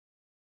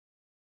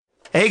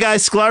Hey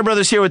guys, Sklar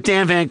Brothers here with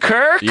Dan Van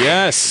Kirk.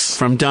 Yes.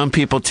 From Dumb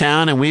People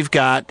Town, and we've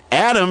got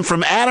Adam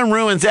from Adam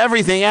Ruins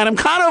Everything. Adam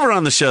Conover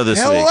on the show this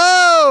week.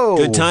 Hello!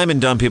 Good time in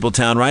Dumb People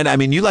Town, right? I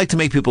mean, you like to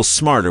make people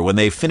smarter. When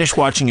they finish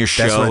watching your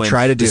show That's what I and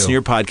try to do. listen to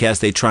your podcast,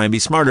 they try and be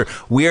smarter.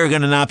 We are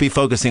going to not be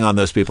focusing on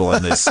those people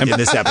in this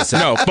episode.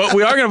 No, but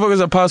we are going to focus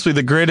on possibly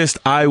the greatest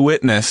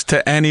eyewitness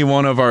to any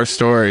one of our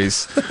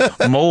stories.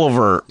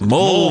 Mulver.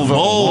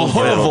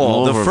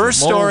 Mulville. The first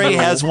story Mulville.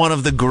 has one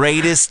of the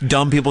greatest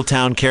Dumb People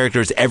Town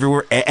characters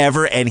ever,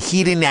 and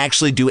he didn't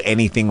actually do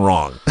anything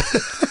wrong.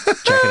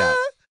 Check it out.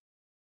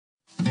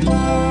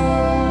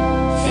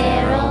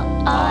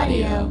 Feral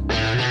Audio.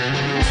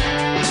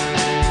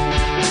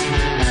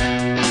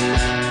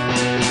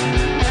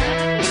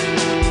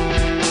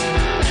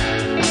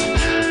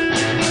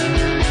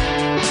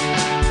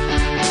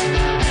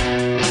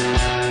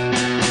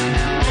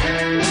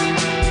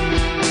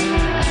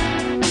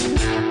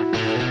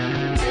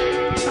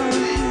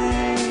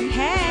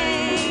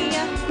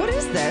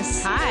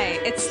 Hi,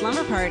 it's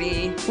Slumber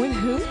Party. With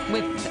who?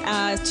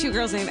 With two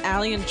girls named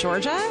Allie and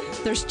Georgia.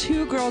 There's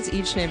two girls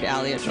each named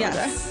Allie and Georgia.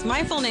 Yes.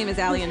 My full name is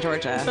Allie and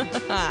Georgia.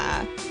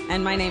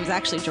 And my name's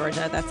actually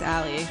Georgia. That's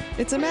Allie.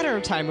 It's a matter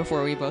of time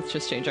before we both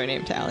just change our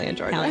name to Allie and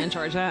Georgia. Allie and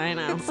Georgia, I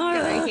know. It's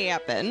gonna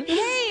happen.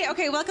 Hey,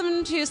 okay,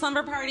 welcome to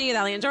Slumber Party with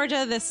Allie and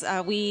Georgia. It's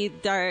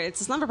a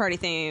Slumber Party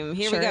theme.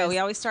 Here Sure we go. is. We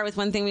always start with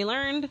one thing we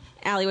learned.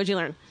 Allie, what'd you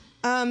learn?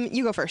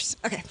 You go first.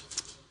 Okay.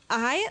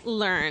 I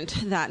learned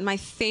that my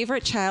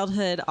favorite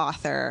childhood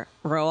author,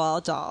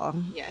 Roald Dahl,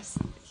 Yes.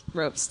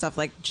 wrote stuff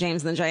like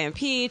James and the Giant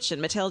Peach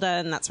and Matilda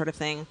and that sort of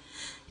thing.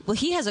 Well,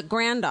 he has a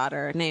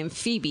granddaughter named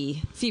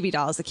Phoebe. Phoebe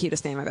Dahl is the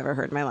cutest name I've ever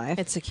heard in my life.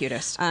 It's the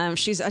cutest.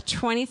 She's a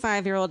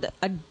 25-year-old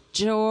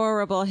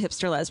adorable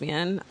hipster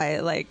lesbian. I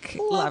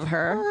love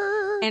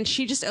her. And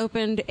she just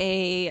opened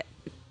a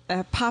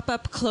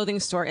pop-up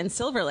clothing store in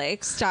Silver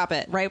Lake. Stop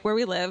it. Right where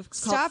we live. It's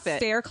Stop called it.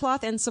 Fair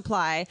Cloth and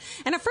Supply.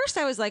 And at first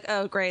I was like,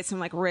 oh, great, some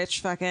like rich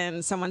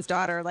fucking someone's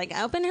daughter like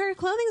open her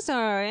clothing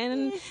store.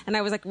 And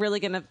I was like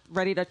really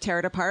ready to tear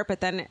it apart.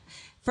 But then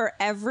for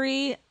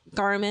every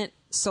garment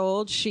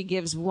sold, she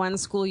gives one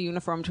school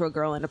uniform to a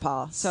girl in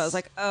Nepal. So I was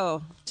like,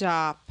 oh,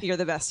 Stop. you're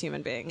the best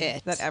human being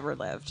It. that ever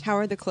lived. How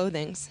are the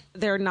clothings?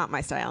 They're not my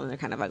style and they're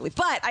kind of ugly.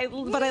 But I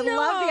love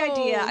the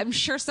idea. I'm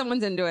sure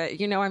someone's into it.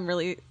 You know, I'm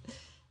really...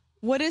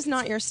 What is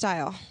not your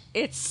style?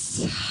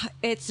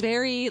 It's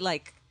very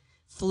like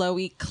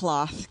flowy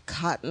cloth,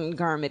 cotton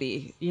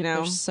garmenty, you know?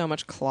 There's so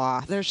much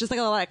cloth. There's just like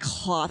a lot of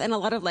cloth and a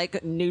lot of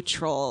like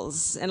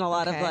neutrals and a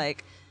lot of Okay.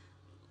 like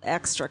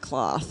extra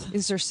cloth.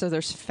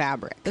 There's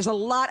fabric. There's a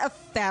lot of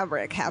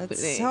fabric happening.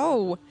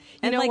 So, you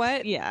And, know like,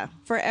 what? yeah.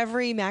 For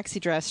every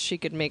maxi dress, she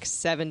could make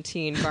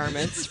 17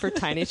 garments for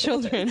tiny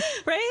children.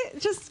 Right?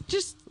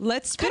 Just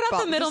Let's cut out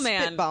spitball- the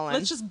middleman. just spitballing.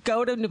 Let's just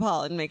go to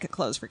Nepal and make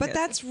clothes for But kids.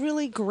 that's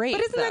really great.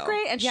 But isn't that though.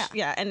 great? And yeah.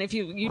 yeah. And if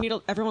you need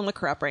everyone look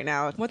her up right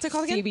now. What's it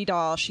called again? Phoebe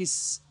Dahl.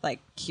 She's like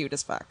cute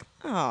as fuck.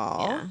 Oh,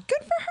 Yeah.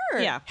 good for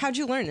her. Yeah. How'd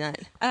you learn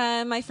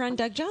that? My friend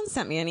Doug Jones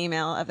sent me an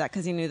email of that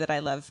because he knew that I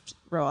loved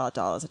Roald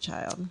Dahl as a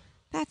child.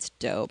 That's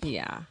dope.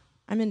 Yeah.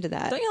 I'm into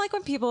that. Don't you like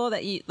when people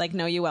that you like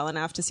know you well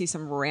enough to see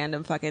some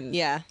random fucking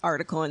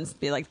article and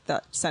be like,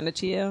 send it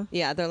to you?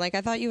 Yeah, they're like,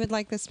 I thought you would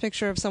like this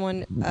picture of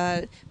someone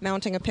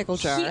mounting a pickle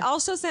jar. He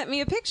also sent me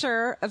a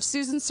picture of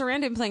Susan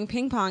Sarandon playing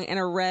ping pong in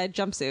a red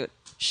jumpsuit.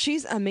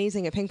 She's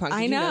amazing at ping pong. Did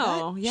I you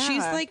know, that? yeah.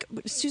 She's like,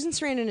 Susan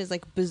Sarandon is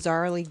like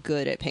bizarrely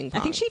good at ping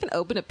pong. I think she even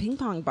opened a ping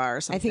pong bar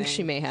or something. I think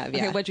she may have,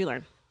 yeah. Okay, what'd you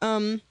learn?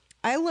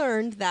 I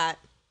learned that,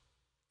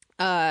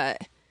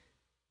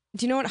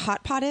 do you know what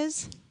hot pot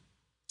is?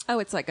 Oh,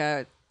 it's like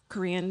a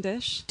Korean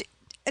dish.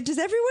 Does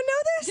everyone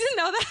know this? You didn't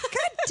know that?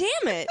 God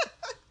damn it.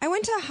 I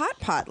went to Hot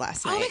Pot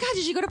last night. Oh my God,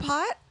 did you go to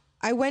Pot?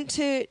 I went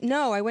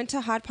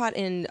to Hot Pot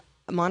in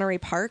Monterey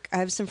Park. I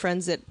have some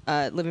friends that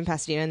live in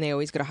Pasadena, and they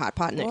always go to Hot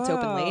Pot, and it's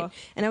open late.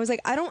 And I was like,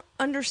 I don't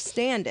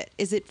understand it.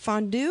 Is it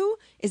fondue?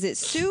 Is it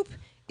soup?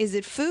 Is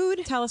it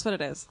food? Tell us what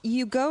it is.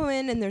 You go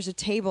in, and there's a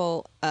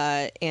table,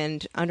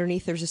 and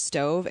underneath there's a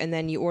stove, and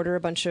then you order a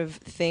bunch of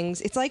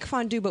things. It's like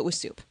fondue, but with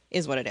soup,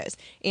 is what it is.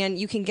 And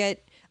you can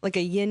get like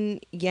a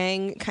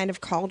yin-yang kind of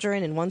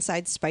cauldron, and one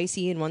side's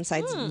spicy, and one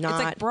side's not.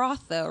 It's like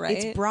broth, though, right?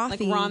 It's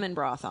brothy. Like ramen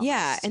broth, almost.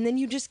 Yeah, and then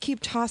you just keep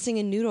tossing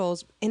in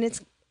noodles, and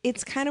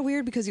it's kind of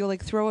weird because you'll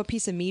like throw a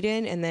piece of meat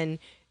in, and then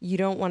you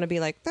don't want to be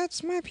like,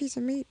 that's my piece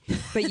of meat,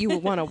 but you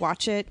want to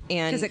watch it,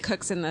 and because it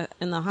cooks in the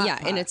hot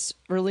pot. and it's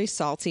really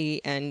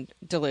salty and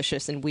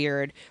delicious and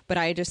weird. But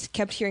I just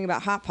kept hearing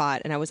about hot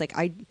pot, and I was like,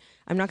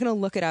 I'm not going to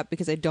look it up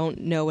because I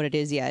don't know what it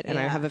is yet, and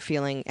I have a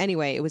feeling.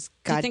 Anyway, it was Do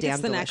you goddamn think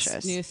it's the delicious.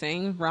 next new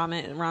thing?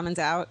 Ramen's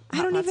out. I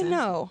Hot don't pot's even in?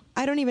 know.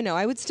 I don't even know.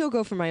 I would still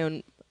go for my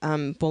own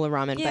bowl of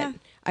ramen, Yeah. but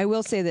I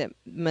will say that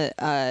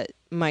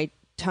my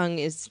tongue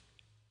is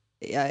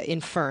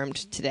infirmed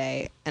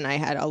today, and I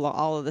had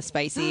all of the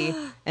spicy,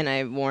 and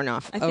I worn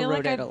off. I feel like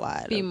eroded I'd a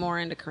lot. be more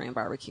into Korean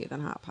barbecue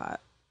than hot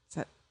pot. Is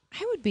that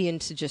I would be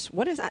into just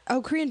what is that?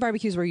 Oh, Korean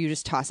barbecues where you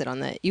just toss it on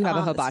the. You have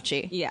a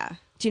hibachi. Yeah.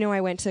 Do you know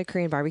I went to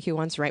Korean barbecue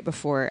once right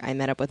before I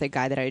met up with a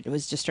guy that I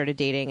was just started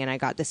dating, and I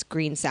got this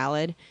green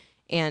salad,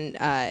 And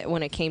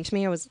when it came to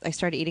me, I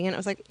started eating it. I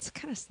was like, it's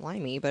kind of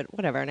slimy, but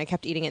whatever. And I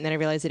kept eating it, and then I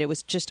realized that it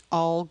was just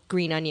all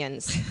green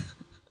onions.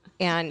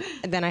 And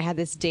then I had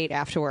this date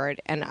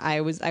afterward, and I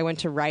went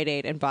to Rite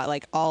Aid and bought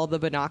like all the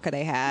Banaka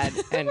they had.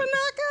 And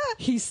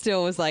he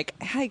still was like,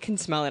 I can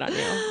smell it on you.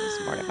 I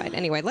was mortified.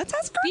 Anyway, let's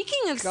ask her.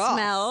 Speaking of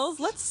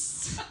smells,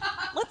 let's.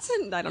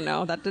 I don't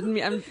know. That didn't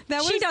mean.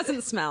 She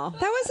doesn't smell.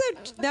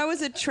 That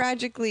was a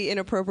tragically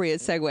inappropriate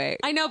segue.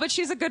 I know, but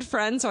she's a good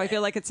friend, so I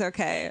feel like it's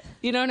okay.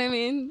 You know what I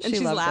mean? And She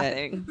she's loved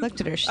laughing. it.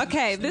 Looked at her.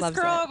 Okay, She this loves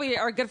girl, it. we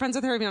are good friends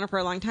with her. We've known her for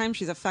a long time.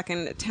 She's a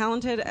fucking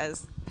talented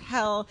as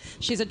hell.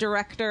 She's a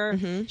director.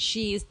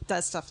 She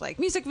does stuff like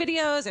music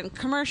videos and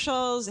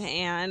commercials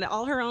and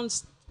all her own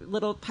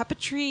little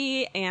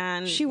puppetry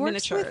and She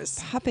works miniatures.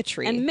 with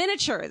puppetry And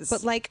miniatures.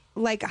 but like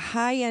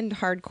high-end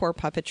hardcore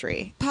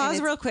puppetry. Pause And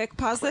it's real quick.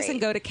 Pause this and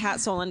great. go to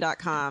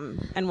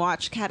catsolon.com and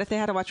watch Cat. If they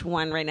had to watch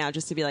one right now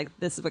just to be like,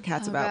 this is what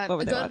Cat's about, what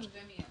would they watch?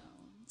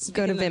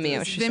 Go to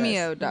Vimeo. She says.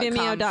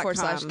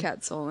 Vimeo.com.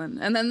 /Cat Solon.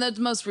 And then the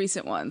most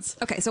recent ones.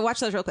 Okay, so watch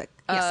those real quick.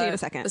 Yeah, see you in a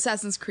second.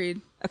 Assassin's Creed.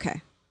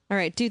 Okay. All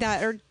right, do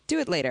that or do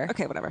it later.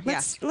 Okay, whatever.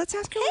 Let's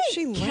ask her what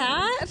she learned.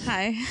 Cat?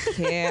 Hi.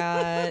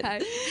 Cat.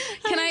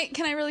 Hi.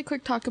 Can I really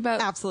quick talk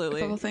about Absolutely.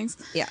 a couple things?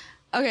 Yeah.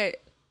 Okay.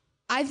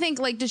 I think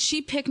like does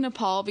she pick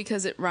Nepal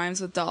because it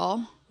rhymes with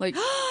doll? Like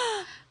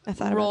I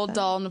thought Roald about that.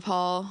 Dahl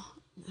Nepal.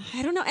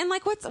 I don't know. And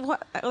like, what's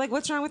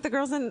wrong with the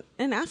girls in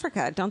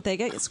Africa? Don't they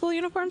get school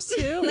uniforms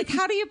too? Like,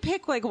 how do you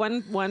pick like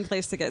one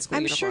place to get school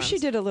I'm uniforms? sure she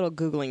did a little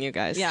Googling, you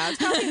guys. Yeah, it's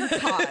probably her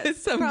cause.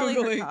 Some Probably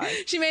her Googling. cause.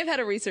 She may have had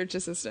a research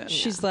assistant.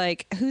 She's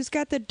like, who's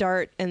got the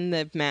dart and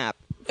the map?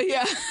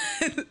 Yeah.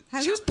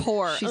 She was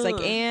poor. She's like,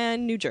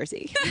 and New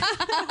Jersey.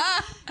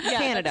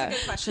 Canada.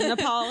 Good question.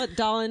 Nepal,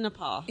 doll in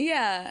Nepal.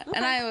 Yeah.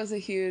 And I was a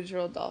huge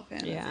Roald Dahl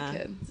fan Yeah. as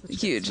a kid.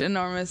 Huge,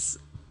 enormous.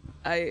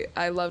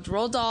 I loved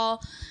Roald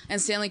Dahl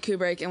and Stanley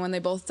Kubrick, and when they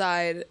both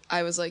died,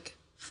 I was like,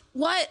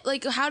 what?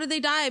 Like, how did they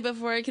die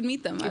before I could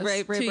meet them? I was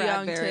Ray too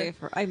young Bradbury.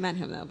 to. I met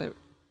him though, but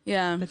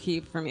Yeah. he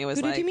for me was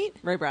Who did like you meet?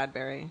 Ray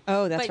Bradbury.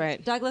 Oh, that's But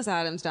right. Douglas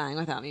Adams dying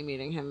without me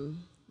meeting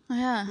him.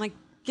 Yeah. I'm like,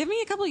 give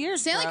me a couple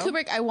years. Stanley bro.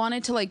 Kubrick, I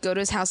wanted to like go to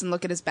his house and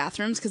look at his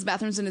bathrooms because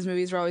bathrooms in his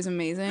movies were always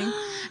amazing,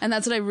 and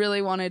that's what I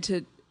really wanted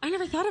to I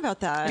never thought about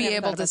that. be able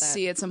thought to about that.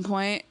 see at some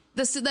point.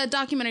 That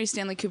documentary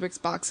Stanley Kubrick's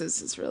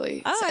Boxes is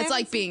really I it's haven't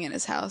like being in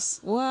his house.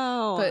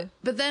 Whoa.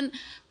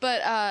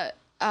 But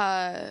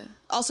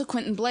also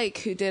Quentin Blake,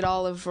 who did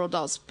all of Roald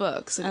Dahl's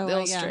books, Oh, the right, yeah,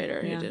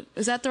 illustrator. yeah. Who did,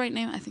 is that the right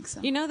name? I think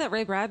so. You know that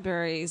Ray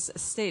Bradbury's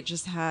estate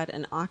just had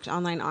an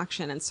online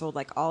auction and sold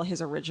like all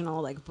his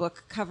original like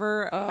book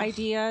cover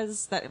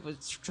ideas that was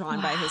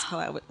drawn by his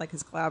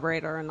his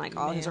collaborator and like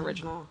all his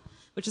original,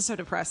 which is so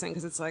depressing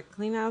because it's like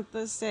clean out the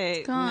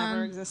estate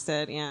never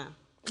existed. Yeah,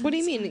 What do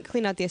you mean,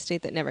 clean out the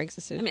estate that never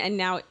existed? I mean, and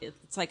now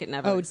it's like it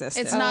never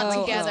existed. it's not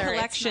Oh, together. oh. It's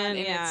Collection, not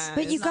in yeah. its-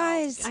 But you dissolved.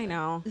 guys, I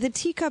know. the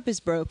teacup is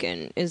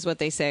broken, is what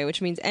they say,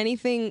 which means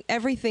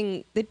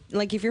everything that,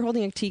 like, if you're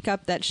holding a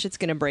teacup, that shit's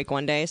gonna break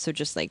one day. So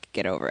just like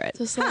get over it.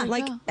 Just let it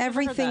like go.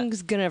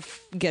 everything's gonna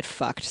get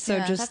fucked. So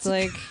Yeah, just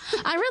that's-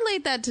 like I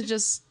relate that to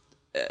just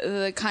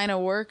the kind of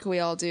work we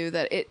all do,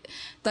 that it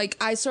like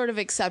I sort of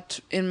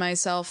accept in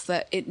myself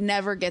that it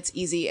never gets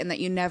easy and that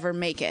you never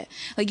make it.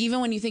 Like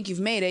even when you think you've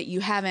made it,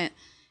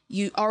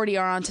 you already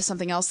are onto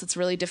something else that's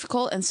really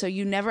difficult, and so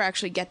you never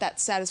actually get that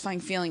satisfying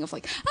feeling of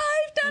like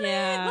I've done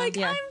Yeah, it, like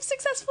yeah. I'm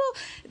successful.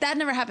 That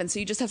never happens, so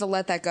you just have to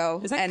let that go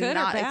Is that and good or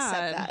not bad?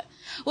 accept that.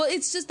 Well,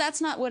 it's just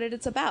that's not what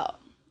it's about.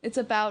 It's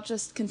about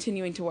just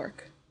continuing to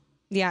work.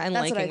 yeah, and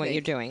That's liking I what think.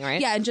 you're doing,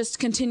 right? Yeah, and just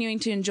continuing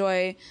to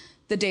enjoy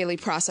the daily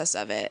process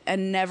of it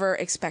and never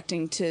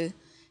expecting to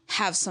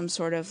have some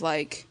sort of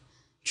like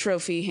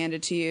trophy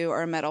handed to you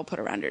or a medal put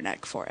around your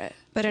neck for it.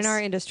 But in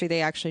our industry,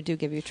 they actually do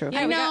give you trophies.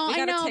 Yeah, I we know, got- we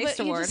got a I know, taste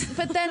but you award. just-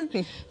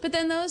 but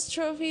then those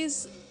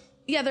trophies,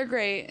 yeah, they're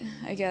great,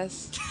 I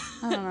guess.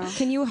 I don't know.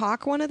 Can you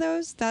hawk one of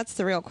those? That's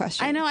the real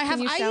question. I know. I Can have.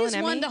 you I sell use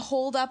an one Emmy? to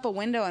hold up a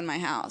window in my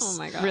house. Oh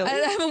my God. Really? I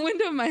have a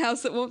window in my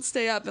house that won't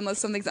stay up unless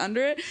something's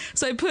under it.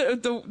 So I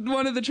put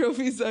one of the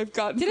trophies I've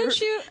gotten Didn't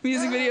for you-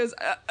 music videos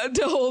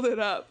to hold it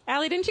up.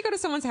 Allie, didn't you go to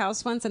someone's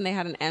house once and they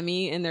had an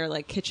Emmy in their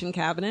like kitchen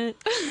cabinet?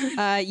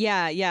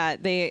 Yeah.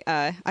 They.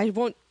 I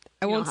won't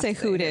have say to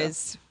who say it who.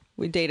 is.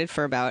 We dated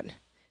for about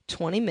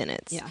 20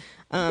 minutes. Yeah.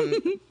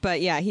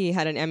 But yeah, he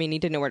had an Emmy and he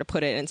didn't know where to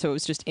put it, and so it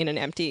was just in an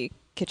empty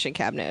kitchen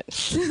cabinet.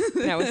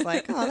 And I was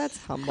like, oh, that's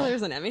Well, humble.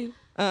 there's an Emmy.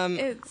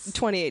 It's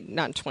 28,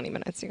 not 20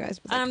 minutes, you guys,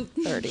 but like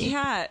 30.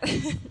 Cat.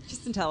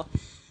 Just until.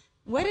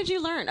 What did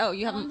you learn? Oh,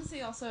 you I wanted haven't. to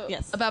say also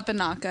Yes. about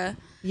Banaka.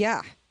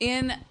 Yeah.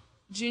 In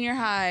junior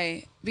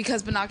high,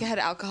 because Banaka had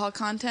alcohol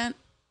content,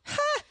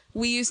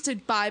 we used to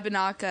buy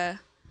Banaka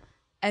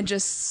and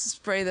just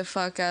spray the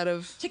fuck out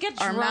of To get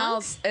our drunk?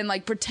 mouths and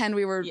like pretend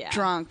we were Yeah.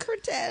 drunk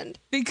Pretend.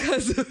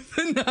 because of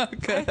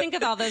Banaka. I think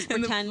of all those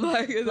And the pretend,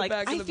 flag in the like,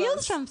 back of I the feel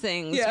bus. some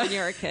things Yeah. when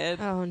you're a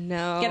kid. Oh,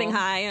 no. Getting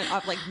high and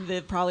off like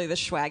probably the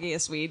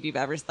swaggiest weed you've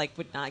ever like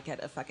would not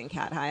get a fucking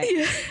cat high.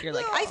 You're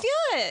like, I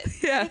feel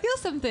it. Yeah. I feel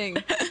something.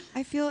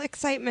 I feel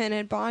excitement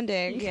and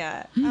bonding.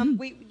 Yeah.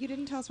 Wait, you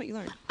didn't tell us what you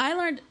learned. I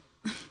learned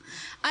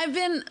I've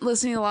been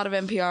listening to a lot of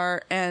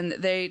NPR, and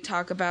they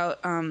talk about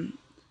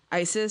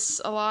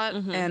ISIS a lot.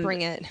 And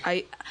Bring it.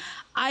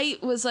 I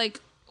was like,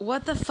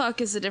 what the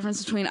fuck is the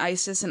difference between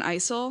ISIS and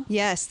ISIL?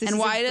 Yes, this and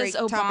is a why does great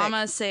Obama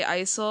topic. say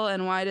ISIL,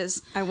 and why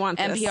does I want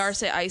this. NPR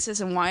say ISIS,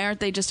 and why aren't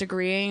they just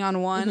agreeing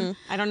on one?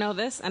 I don't know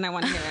this, and I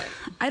want to hear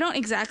it. I don't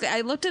exactly. I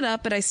looked it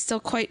up, but I still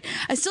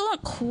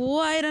don't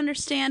quite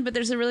understand. But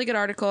there's a really good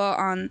article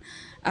on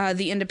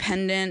The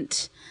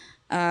Independent,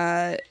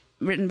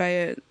 written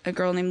by a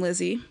girl named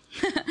Lizzie,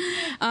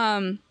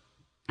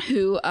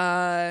 who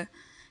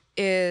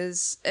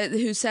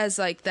says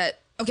like that.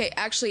 Okay,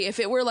 actually, if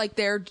it were like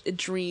their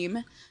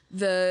dream,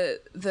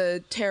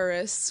 the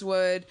terrorists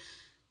would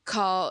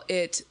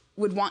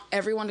want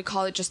everyone to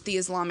call it just the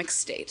Islamic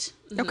State.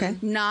 Okay.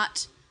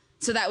 Not.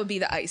 So that would be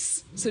the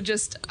ICE. So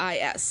just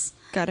IS.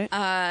 Got it.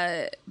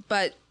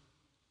 But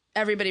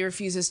everybody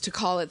refuses to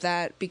call it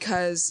that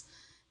because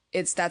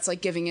that's like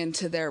giving in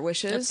to their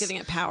wishes. That's giving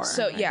it power.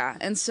 So right? yeah,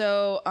 and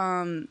so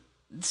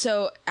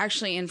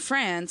actually in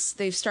France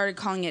they've started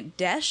calling it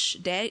Daesh,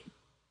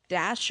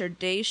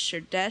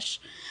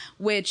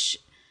 which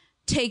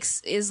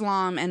takes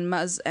Islam and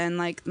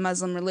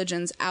Muslim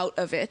religions out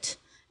of it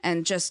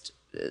and just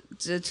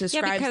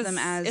describes them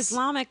as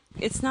Islamic.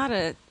 It's not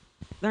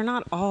they're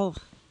not all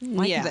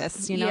like Yeah.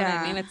 this. You know what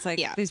Yeah. I mean? It's like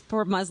Yeah. these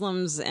poor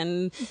Muslims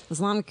and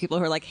Islamic people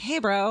who are like, "Hey,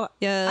 bro,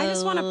 I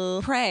just want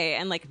to pray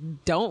and like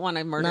don't want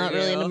to murder Not you."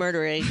 really into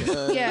murdering.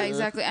 yeah,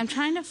 exactly. I'm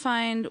trying to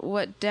find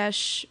what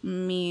Daesh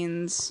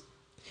means.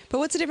 But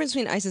what's the difference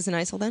between ISIS and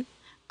ISIL then?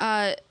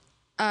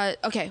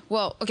 Okay.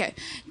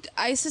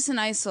 ISIS and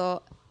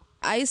ISIL.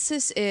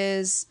 ISIS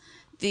is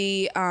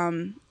the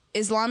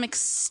Islamic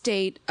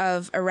State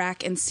of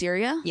Iraq and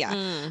Syria.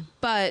 Yeah.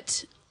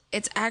 But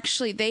it's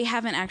actually, they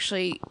haven't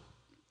actually,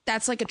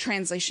 that's like a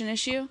translation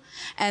issue.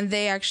 And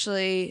they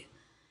actually,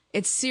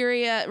 it's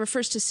Syria, it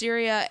refers to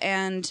Syria,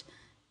 and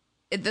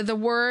the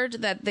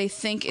word that they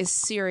think is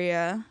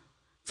Syria,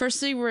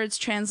 firstly words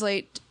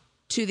translate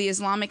to the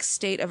Islamic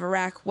State of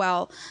Iraq,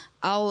 while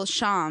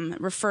al-Sham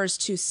refers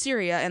to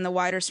Syria and the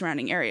wider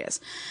surrounding areas.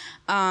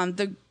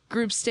 The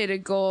group's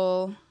stated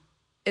goal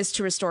is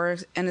to restore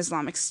an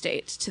Islamic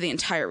State to the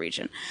entire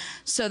region.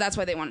 So that's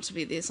why they want it to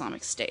be the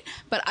Islamic State.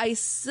 But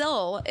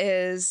ISIL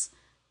is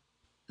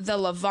the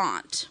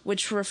Levant,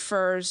 which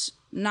refers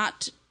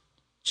not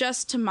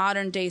just to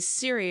modern-day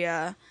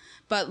Syria,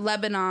 but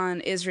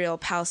Lebanon, Israel,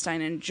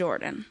 Palestine, and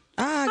Jordan.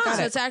 Got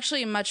So it. it's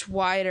actually much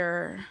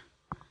wider.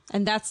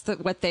 And that's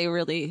what they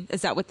really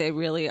is. That what they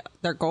really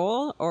their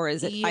goal, or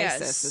is it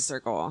Yes. ISIS is their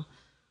goal?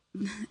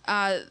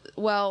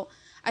 Well,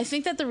 I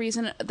think that the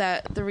reason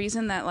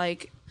that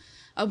like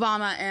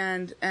Obama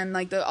and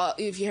like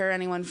if you hear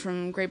anyone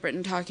from Great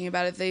Britain talking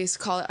about it, they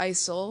call it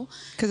ISIL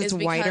 'Cause it's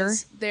wider?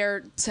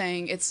 They're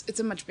saying it's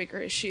a much bigger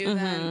issue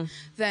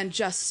than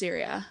just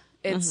Syria.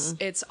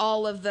 It's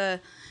all of the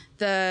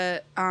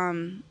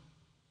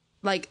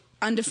like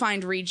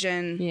undefined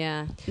region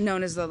Yeah.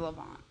 known as the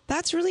Levant.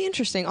 That's really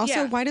interesting. Also,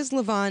 Yeah. why does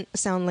Levant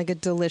sound like a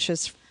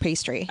delicious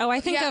pastry? Oh, I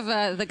think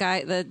Yeah. of the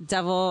guy, the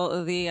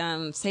devil,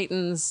 the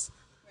Satan's.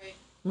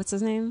 What's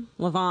his name?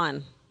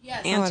 Levon.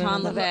 Yes.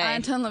 Anton know that. LaVey.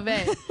 Anton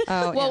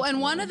LaVey. well,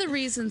 and one of the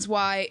reasons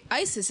why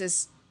ISIS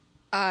is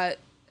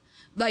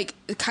like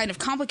kind of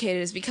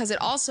complicated is because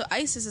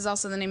ISIS is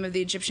also the name of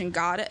the Egyptian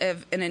god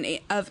of an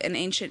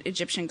ancient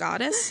Egyptian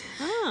goddess.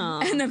 Oh.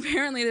 And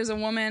apparently there's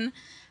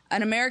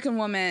an American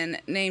woman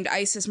named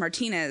Isis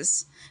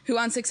Martinez who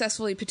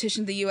unsuccessfully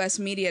petitioned the U.S.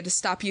 media to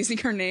stop using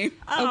her name.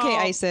 Okay,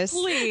 ISIS.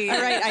 please.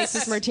 All right,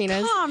 ISIS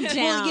Martinez. Calm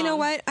Well, you know down.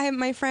 what?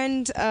 My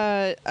friend,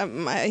 I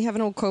have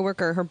an old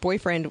coworker. Her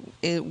boyfriend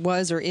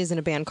was or is in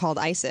a band called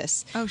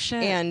ISIS. Oh,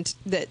 shit. And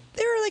that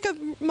they're like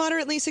a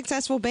moderately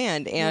successful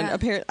band. And Yeah.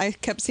 apparently, I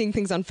kept seeing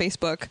things on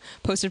Facebook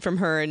posted from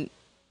her and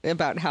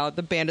about how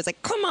the band is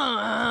like, come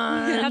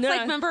on. That's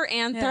like, remember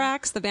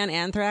Anthrax, the band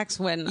Anthrax,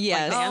 when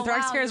Yes. like, the Oh,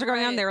 Anthrax wow, scares were you're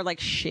going on, right. they were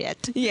like,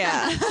 shit.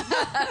 Yeah.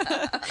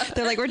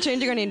 They're like, we're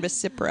changing our name to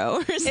Cipro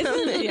or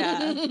something.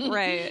 Yeah,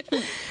 right.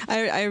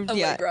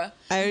 Allegra.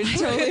 I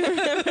totally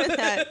remember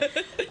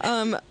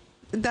that.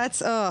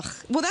 That's well,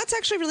 that's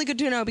actually really good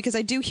to know because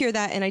I do hear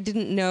that, and I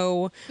didn't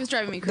know It was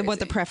driving me crazy. what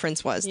the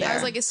preference was there. I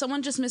was like, is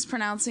someone just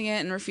mispronouncing it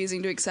and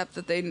refusing to accept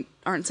that they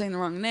aren't saying the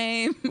wrong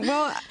name?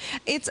 well,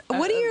 it's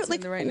what are your saying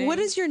like? the right name. What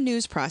is your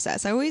news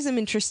process? I always am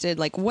interested.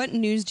 Like, what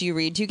news do you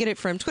read? Do you get it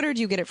from Twitter?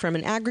 Do you get it from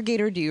an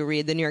aggregator? Do you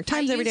read the New York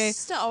Times every I day?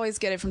 used to always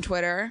get it from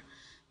Twitter.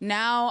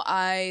 Now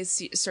I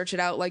search it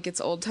out like it's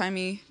old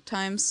timey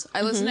times.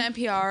 I listen to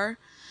NPR,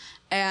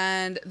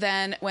 and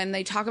then when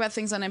they talk about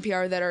things on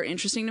NPR that are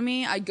interesting to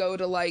me, I go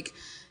to like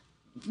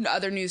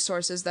other news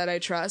sources that I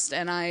trust,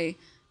 and I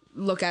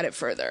look at it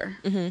further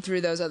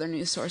through those other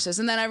news sources.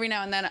 And then every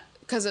now and then,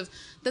 because of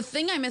the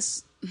thing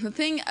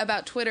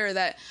about Twitter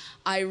that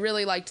I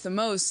really liked the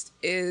most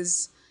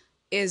is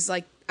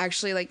like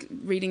actually like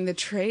reading the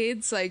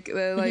trades, like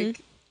the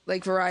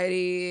like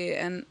Variety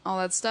and all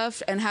that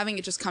stuff, and having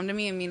it just come to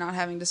me and me not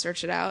having to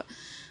search it out.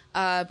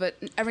 But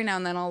every now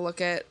and then I'll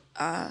look at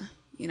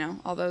you know,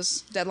 all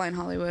those Deadline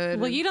Hollywood.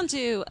 Well, you don't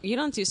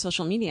do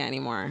social media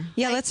anymore.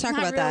 Yeah, let's talk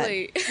Not about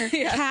really.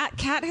 Yeah.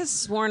 Kat has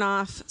sworn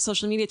off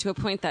social media to a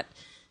point that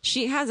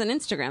she has an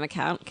Instagram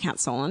account, Kat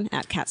Solon,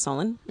 at Kat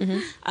Solon.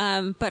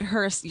 But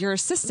your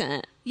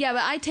assistant. Yeah,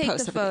 but I take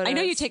posts the everything. photos. I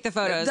know you take the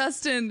photos.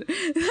 Dustin's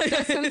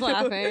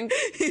laughing.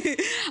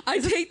 I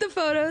take the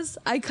photos,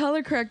 I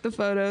color correct the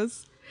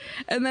photos,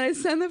 and then I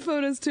send the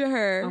photos to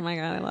her, Oh my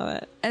God, I love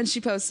it. and she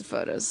posts the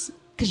photos.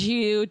 Because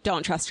you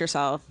don't trust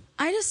yourself.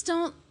 I just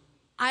don't.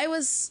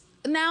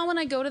 Now when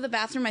I go to the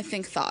bathroom, I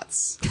think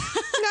thoughts.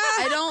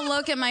 I don't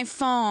look at my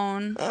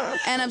phone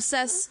and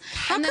obsess.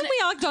 How come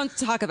we all don't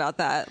talk about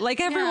that? Like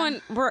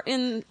everyone, we're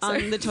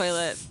on the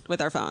toilet with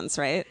our phones,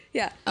 right?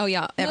 Yeah. Oh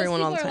yeah, everyone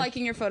Most all the people time. are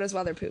liking your photos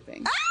while they're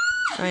pooping.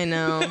 I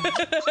know.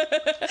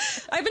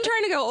 I've been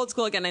trying to go old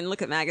school again and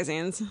look at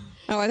magazines.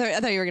 Oh, I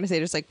thought you were gonna say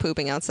just like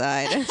pooping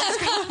outside.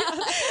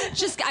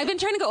 I've been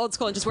trying to go old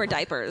school and just wear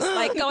diapers.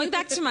 Like going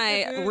back to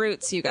my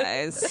roots, you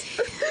guys.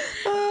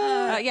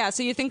 Yeah,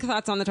 so you think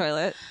thoughts on the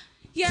toilet?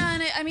 Yeah,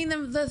 and I mean,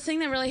 the thing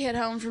that really hit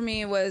home for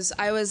me was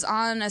I was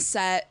on a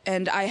set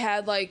and I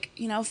had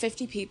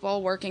 50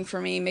 people working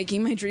for me,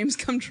 making my dreams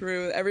come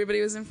true.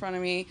 Everybody was in front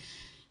of me.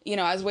 You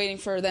know, I was waiting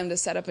for them to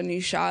set up a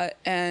new shot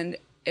and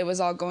it was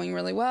all going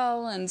really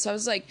well. And so I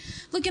was like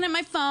looking at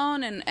my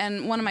phone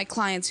and one of my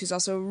clients, who's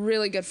also a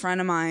really good friend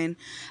of mine,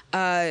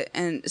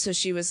 and so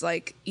she was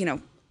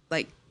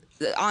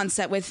on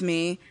set with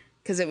me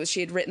because she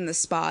had written the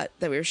spot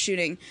that we were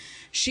shooting.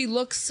 She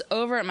looks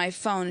over at my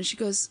phone and she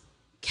goes,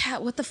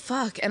 Kat, what the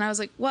fuck? And I was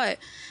like, what?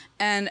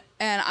 And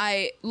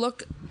I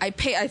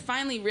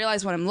finally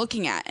realized what I'm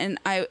looking at. And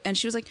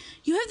she was like,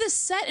 you have this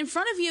set in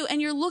front of you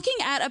and you're looking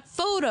at a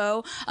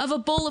photo of a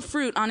bowl of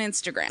fruit on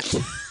Instagram.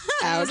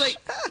 I was like,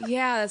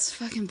 yeah, that's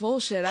fucking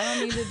bullshit. I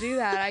don't need to do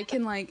that. I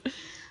can I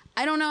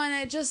don't know. And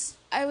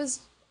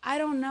I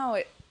don't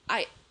know.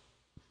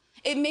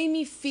 It made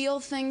me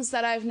feel things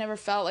that I've never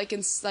felt, like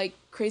in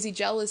crazy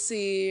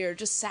jealousy or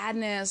just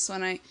sadness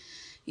when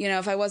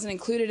if I wasn't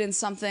included in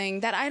something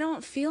that I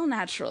don't feel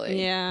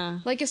naturally. Yeah.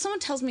 Like if someone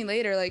tells me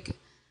later,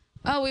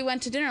 oh, we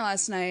went to dinner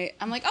last night.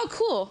 I'm like, oh,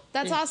 cool.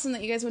 That's awesome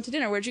that you guys went to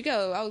dinner. Where'd you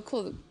go? Oh,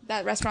 cool.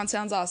 That restaurant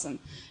sounds awesome.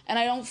 And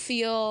I don't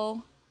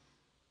feel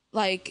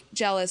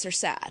jealous or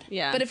sad.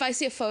 Yeah. But if I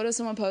see a photo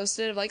someone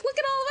posted of look at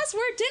all of us,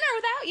 we're at dinner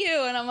without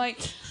you. And I'm like,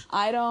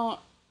 I don't,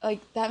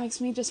 that makes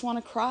me just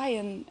want to cry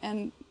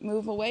and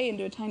move away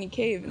into a tiny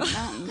cave in the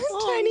mountains.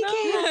 Tiny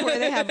cave where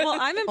they have. Well,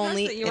 I'm impressed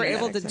only that you were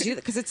able to internet do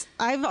that because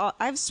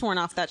I've sworn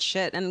off that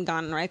shit and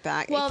gone right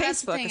back. Well,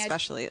 that's the Facebook thing.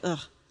 especially. Ugh.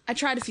 I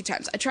tried a few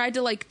times. I tried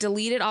to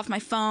delete it off my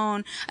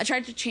phone. I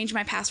tried to change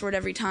my password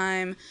every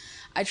time.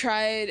 I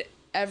tried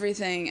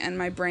everything and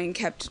my brain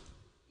kept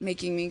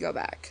making me go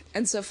back.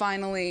 And so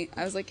finally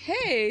I was like,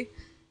 hey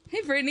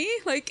Brittany,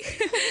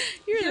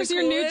 Here's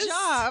your new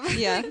job.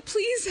 Yeah.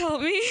 Please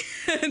help me.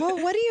 Well,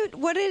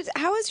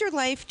 how has your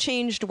life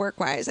changed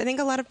work-wise? I think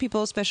a lot of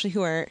people, especially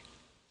who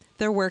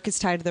their work is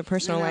tied to their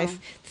personal I know. life,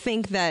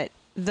 think that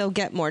they'll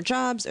get more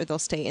jobs or they'll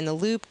stay in the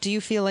loop. Do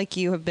you feel like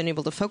you have been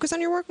able to focus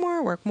on your work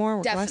more, work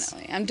less?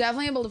 Definitely. I'm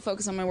definitely able to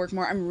focus on my work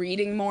more. I'm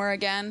reading more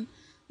again.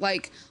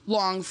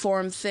 Long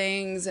form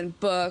things and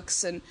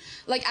books and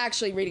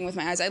actually reading with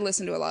my eyes. I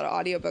listen to a lot of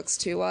audiobooks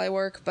too while I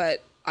work,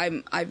 but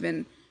I've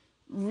been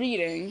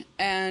reading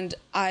and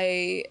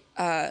I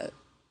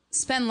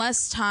spend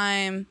less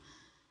time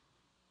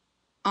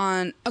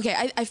on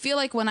I feel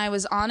like when I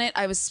was on it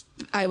I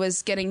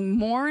was getting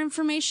more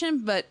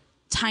information but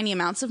tiny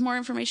amounts of more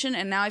information,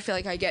 and now I feel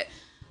like I get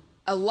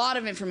a lot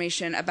of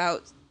information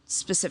about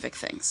specific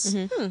things.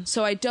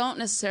 So I don't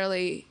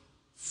necessarily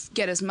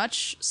get as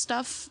much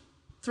stuff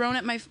thrown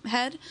at my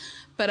head,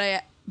 but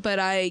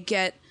I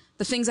get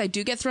the things I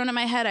do get thrown at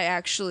my head I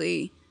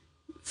actually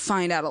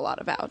find out a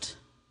lot about.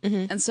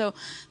 And so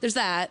there's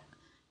that.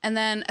 And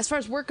then as far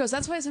as work goes,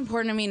 that's why it's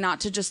important to me not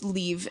to just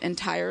leave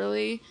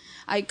entirely.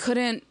 I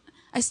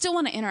still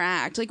want to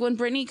interact. When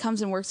Brittany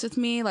comes and works with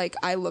me,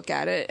 I look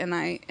at it and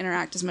I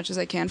interact as much as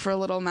I can for a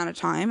little amount of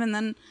time. And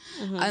then,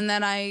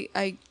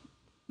 I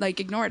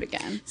ignore it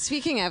again.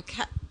 Speaking of,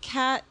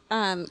 Kat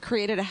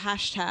created a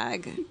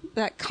hashtag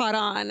that caught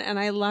on, and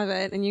I love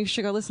it. And you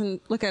should go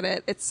look at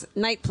it. It's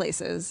Night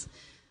Places,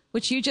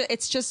 which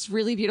it's just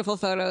really beautiful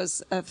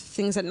photos of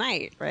things at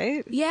night,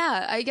 right?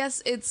 Yeah, I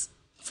guess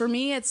for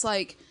me, it's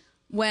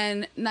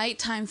when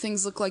nighttime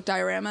things look like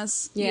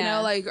dioramas,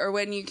 Yeah. or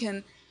when you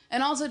can,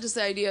 and also just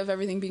the idea of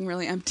everything being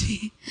really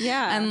empty.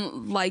 Yeah.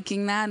 And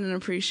liking that and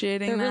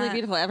appreciating They're that. really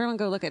beautiful. Everyone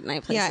go look at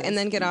Night Places. Yeah, and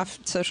then get off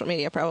social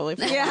media probably.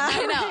 Yeah.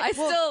 I know. I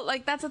still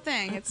that's a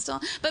thing. It's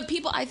still, but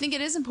people, I think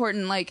it is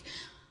important.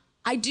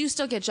 I do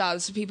still get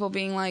jobs of people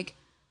being like,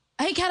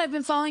 hey Kat, I've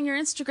been following your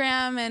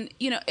Instagram and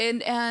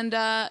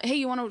hey,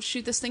 you want to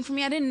shoot this thing for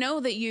me? I didn't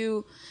know that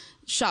you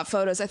shot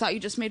photos. I thought you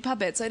just made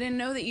puppets. I didn't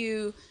know that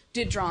you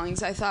did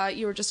drawings. I thought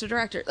you were just a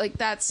director.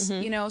 That's,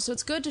 so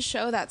it's good to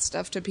show that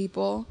stuff to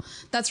people.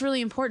 That's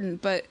really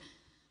important. But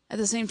at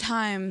the same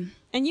time,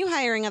 And you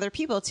hiring other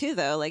people too,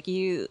 though. Like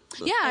you.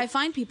 yeah, I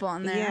find people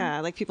on there.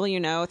 Yeah, like people you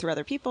know through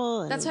other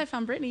people. And That's how I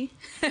found Brittany.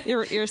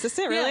 your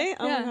assistant, really? Yeah,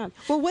 Oh yeah. my god.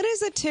 Well, what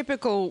is a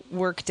typical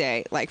work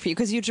day like for you?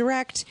 Because you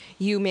direct,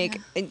 you make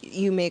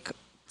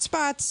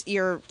spots.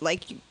 You're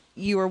like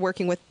you are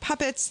working with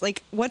puppets.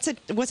 Like, what's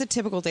a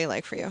typical day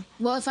like for you?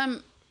 Well,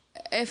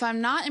 if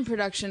I'm not in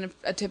production,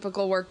 a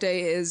typical work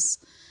day is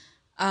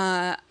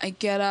I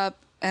get up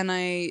and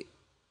I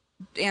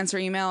answer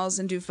emails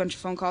and do a bunch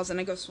of phone calls and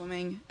I go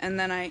swimming and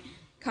then I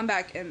come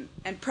back and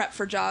prep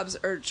for jobs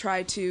or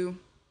try to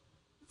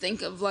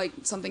think of like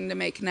something to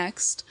make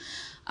next.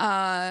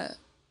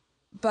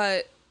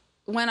 But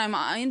when I'm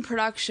in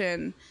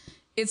production,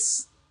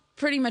 it's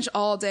pretty much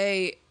all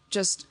day.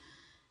 Just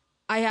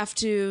I have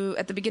to,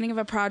 at the beginning of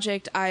a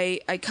project, I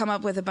come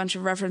up with a bunch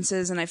of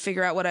references and I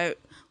figure out what I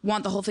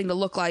want the whole thing to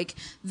look like.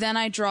 Then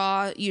I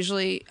draw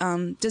usually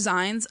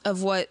designs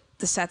of what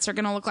the sets are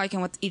going to look like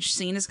and what each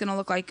scene is going to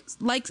look like.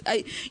 Like,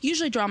 I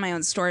usually draw my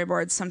own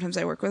storyboards. Sometimes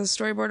I work with a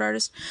storyboard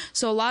artist.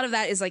 So a lot of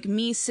that is like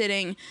me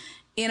sitting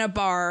in a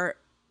bar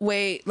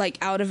way like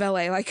out of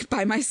LA, like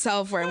by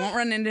myself where I won't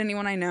run into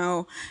anyone I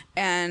know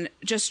and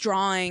just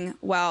drawing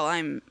while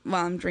I'm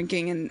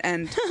drinking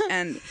and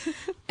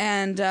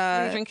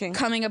drinking?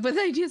 coming up with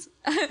ideas.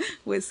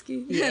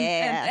 Whiskey.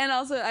 Yeah. And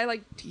also I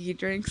like tiki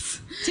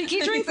drinks.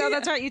 Tiki drinks? Oh,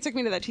 that's right. You took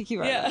me to that tiki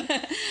bar. Yeah.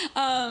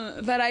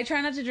 But I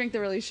try not to drink the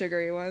really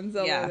sugary ones,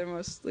 although Yeah. they're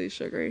mostly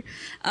sugary.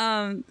 Do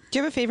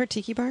you have a favorite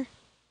tiki bar?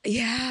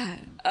 Yeah.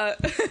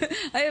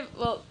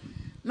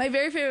 My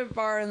very favorite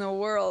bar in the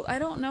world. I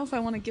don't know if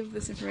I want to give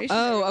this information.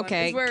 to Oh, everyone,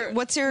 okay. 'cause we're-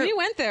 What's your? We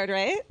went there,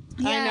 right?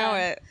 I Yeah. know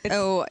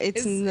it.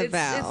 It's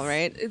Naval,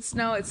 right?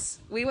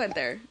 We went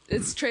there.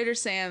 It's Trader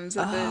Sam's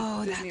at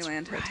the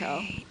Disneyland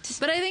Hotel.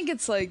 But I think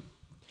it's like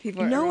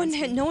people. No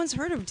one's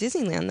heard of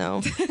Disneyland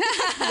though,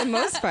 for the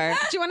most part.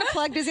 Do you want to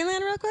plug Disneyland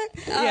real quick?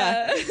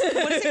 Yeah.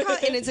 What is it called?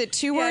 And is it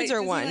two words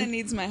or Disneyland one?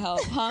 needs my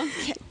help, huh?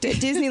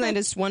 Disneyland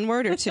is one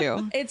word or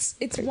two? It's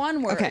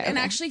one word. Okay, And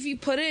okay. actually, if you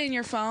put it in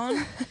your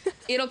phone,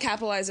 it'll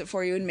capitalize it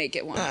for you and make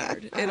it one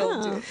word.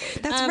 It'll do.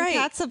 That's right.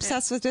 Pat's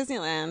obsessed with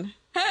Disneyland.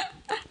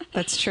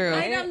 That's true.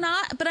 I'm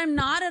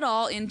not at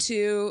all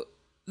into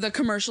the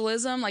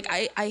commercialism. Like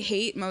I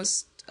hate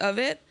most of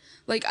it.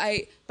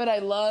 But I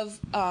love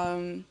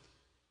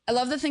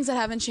the things that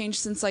haven't changed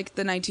since like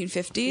the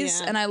 1950s.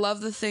 Yeah. And I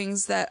love the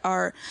things that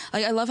are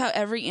like, I love how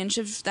every inch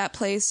of that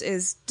place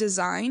is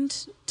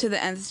designed to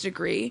the nth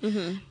degree.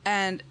 Mm-hmm.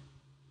 And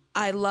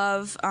I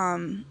love,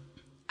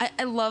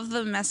 I love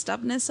the messed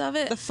upness of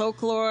it. The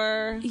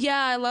folklore.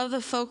 Yeah, I love the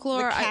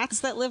folklore. The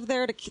cats that live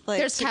there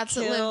There's to cats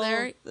that live kill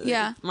there. the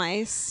Yeah.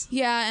 mice.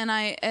 Yeah,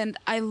 and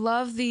I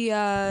love the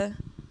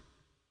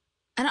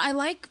and I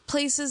like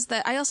places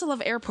that I also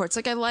love airports.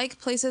 Like I like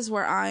places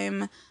where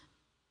I'm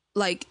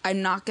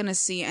not gonna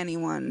see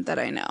anyone that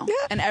I know,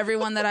 and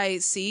everyone that I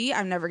see,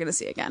 I'm never gonna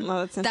see again.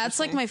 Well, that's like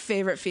interesting. my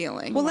favorite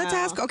feeling. Well, let's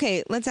ask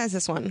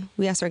this one.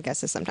 We ask our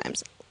guests this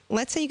sometimes.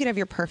 Let's say you could have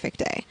your perfect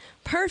day.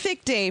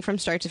 Perfect day from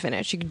start to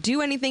finish. You could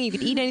do anything, you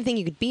could eat anything,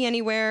 you could be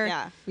anywhere.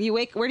 Yeah.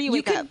 Where do you You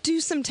wake could up?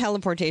 do some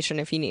teleportation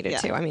if you needed Yeah.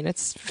 to. I mean,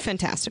 it's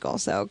fantastical,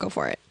 so go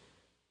for it.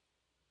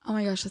 Oh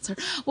my gosh, that's hard.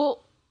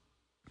 Well,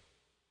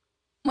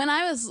 when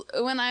I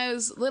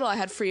was little, I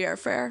had free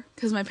airfare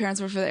because my parents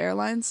were for the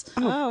airlines.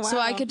 Oh, wow. So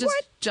I could just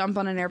jump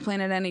on an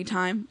airplane at any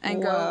time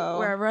and go Whoa.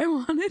 wherever I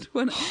wanted.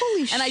 Holy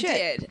And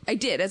shit. I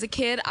did. As a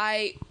kid,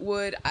 I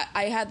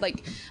had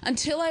like,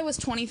 until I was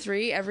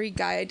 23, every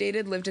guy I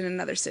dated lived in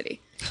another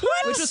city.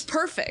 Which was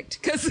perfect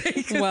because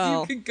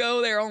Well. you could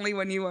go there only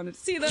when you wanted to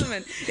see them.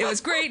 And it was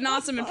great and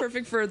awesome and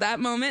perfect for that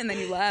moment. And then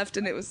you left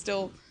and it was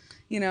still,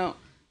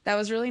 that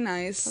was really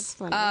nice. That's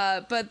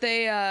funny. But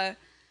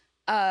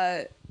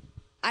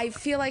I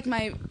feel like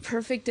my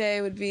perfect day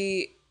would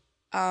be,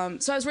 so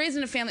I was raised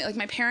in a family, like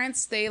my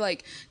parents, they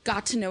like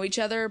got to know each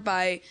other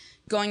by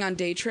going on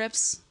day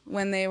trips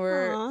when they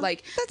were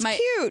like, That's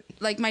cute.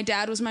 Like my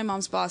dad was my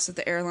mom's boss at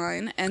the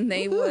airline and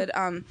they would,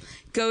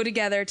 go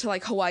together to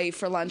like Hawaii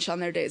for lunch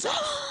on their days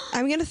off.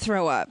 I'm going to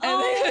throw up. Oh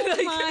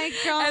my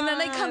god! And then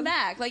they come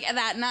back like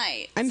that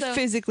night. I'm So-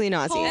 physically and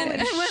nauseated. when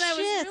I was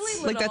really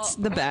little, Like, that's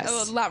the best.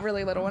 well, not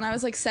really little. When I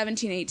was like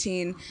 17,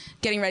 18,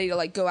 getting ready to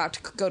like go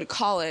to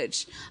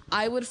college,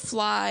 I would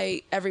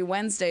fly every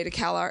Wednesday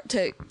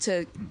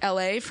to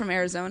LA from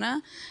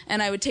Arizona,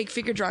 and I would take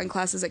figure drawing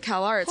classes at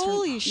Cal Arts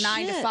Holy from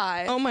 9 to shit.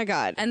 5. Oh my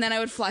God. And then I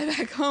would fly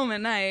back home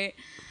at night.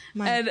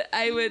 And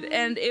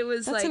it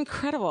was That's like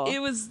incredible. It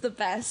was the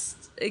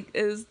best.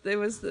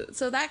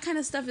 So that kind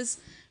of stuff is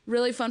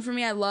really fun for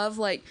me. I love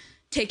like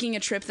taking a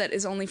trip that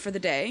is only for the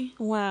day.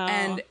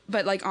 Wow.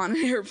 But like on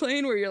an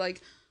airplane where you're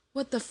like,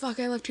 what the fuck?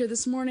 I left here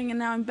this morning and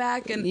now I'm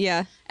back. And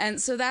Yeah. And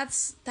so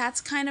that's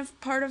kind of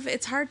part of it.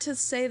 It's hard to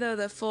say though,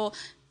 the full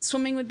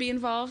swimming would be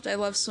involved. I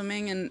love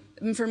swimming.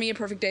 And for me, a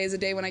perfect day is a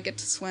day when I get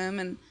to swim,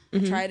 and I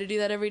try to do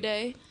that every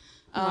day.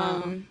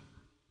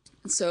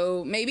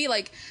 So maybe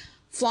like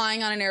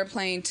flying on an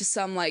airplane to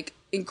some like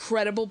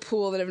incredible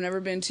pool that I've never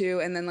been to,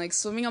 and then like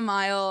swimming a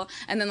mile,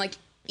 and then like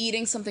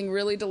eating something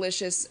really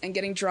delicious and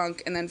getting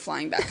drunk and then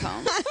flying back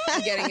home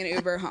and getting an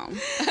Uber home.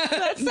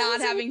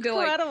 Not having to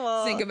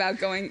incredible. think about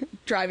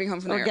driving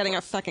home from the Or getting a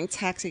airport. fucking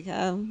taxi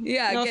cab.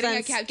 Yeah, No getting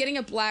offense. a cab, getting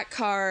a black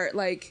car,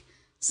 like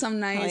some Oh,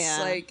 nice, yeah.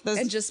 like, Those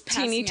and just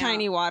passing teeny out.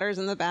 tiny waters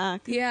in the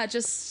back. Yeah,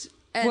 just.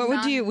 And What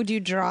not- would you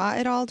draw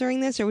at all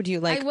during this, or would you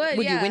like? I would,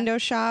 you yeah. window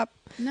shop?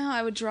 No,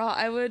 I would draw.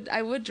 I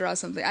would draw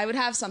something. I would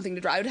have something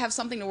to draw. I would have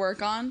something to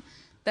work on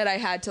that I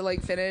had to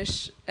like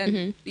finish.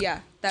 And yeah,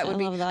 that would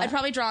be. love that. I'd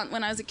probably draw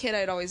when I was a kid.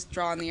 I'd always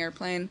draw on the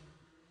airplane.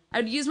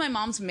 I'd use my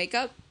mom's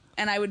makeup,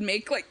 and I would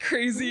make like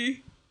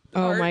crazy.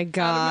 Oh art my out of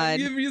God.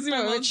 using my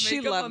Oh, would mom's she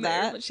makeup love on the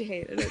that? airplane. She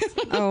hated it.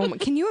 Oh,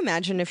 can you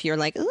imagine if you're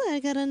like, oh, I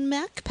got a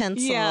Mac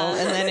pencil, Yeah.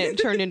 and then it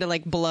turned into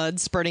like blood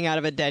spurting out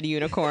of a dead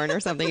unicorn or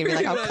something, and you'd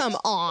be like, oh, come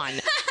on,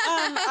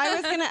 I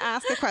was gonna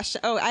ask a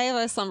question. Oh, I have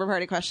a slumber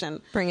party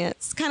question. bring it.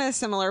 It's kind of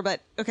similar,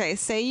 but okay.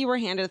 Say you were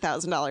handed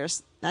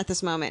 $1,000 at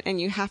this moment,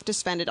 and you have to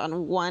spend it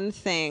on one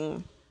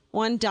thing,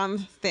 one dumb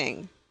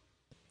thing.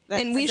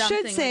 And we dumb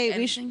should thing, say like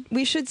anything?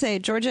 we should say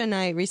Georgia and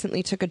I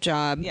recently took a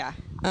job. Yeah.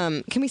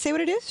 Can we say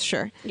what it is?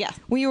 Sure. Yeah.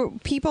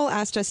 People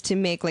asked us to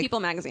make like People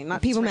Magazine,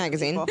 not People just random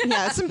Magazine. people.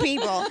 Yeah, some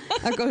people.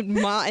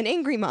 An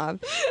angry mob.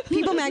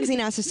 People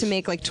Magazine asked us to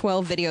make like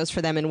 12 videos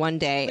for them in one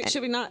day. Wait,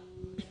 should we not?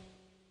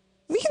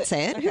 We can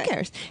say it. Who Okay.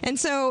 cares? And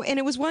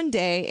it was one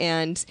day,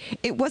 and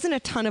it wasn't a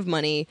ton of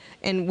money,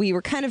 and we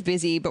were kind of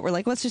busy, but we're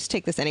like, let's just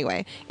take this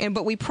anyway.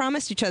 But we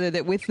promised each other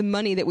that with the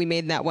money that we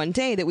made that one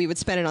day, that we would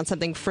spend it on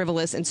something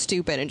frivolous and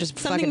stupid and just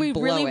Something fucking we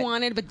blow really it.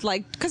 wanted, but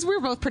like, because we're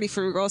both pretty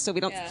frugal, so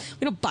we don't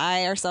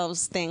buy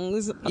ourselves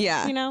things.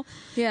 Yeah. you know.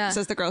 Yeah.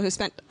 Says the girl who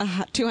spent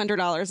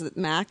 $200 at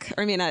Mac.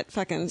 Or I mean, at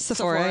fucking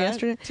Sephora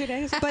yesterday. 2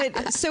 days.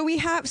 But so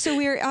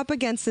we're up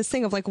against this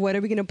thing of like, what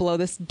are we going to blow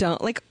this dumb,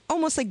 like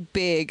almost like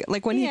Big,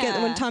 like when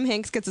Yeah. when Tom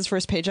Hanks gets his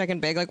first paycheck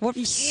in Big, like what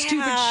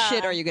stupid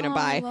shit are you going to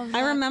buy?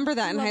 I remember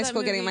that in love high that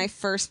school, getting movie. my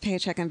first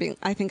paycheck and being.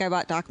 I think I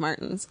bought Doc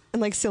Martens.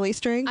 And like silly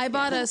string. I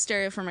bought a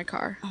stereo for my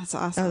car. That's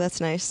awesome. Oh, that's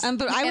nice.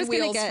 But I was and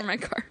gonna wheels get for my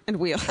car. and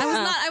wheels. I was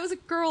not. I was a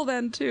girl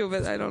then too,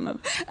 but I don't know.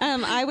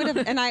 I would have,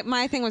 and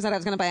my thing was that I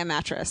was going to buy a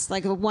mattress,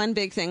 like the one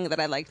big thing that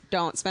I like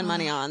don't spend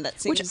money on. That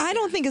seems, Which I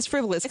don't think is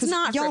frivolous because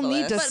not y'all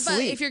need to frivolous. But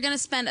sleep. if you're gonna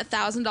spend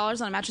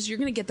 $1,000 on a mattress, you're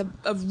gonna get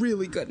a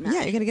really good mattress.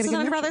 yeah, you're gonna get So a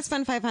then good I'd rather mattress.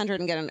 spend $500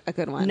 and get a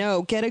good one.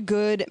 No, get a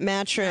good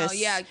mattress. Oh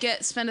yeah,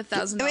 spend $1,000.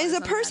 As a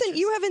on person, mattress.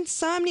 you have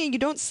insomnia, you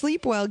don't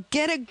sleep well.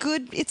 Get a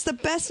good. It's the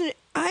best.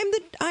 I'm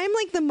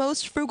like the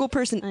most frugal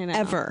person I know.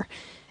 ever.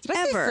 Did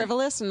I say ever.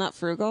 frivolous and not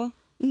frugal?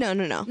 No.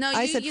 No,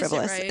 I you said used it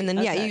frivolous, right. and then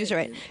yeah, you Okay. used it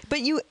right. But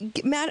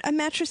a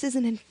mattress is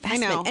an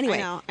investment. know, Anyway, I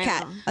know.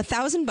 Kat,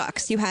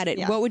 $1,000. You had it.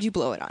 Yeah. What would you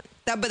blow it on?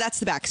 But that's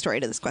the backstory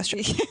to this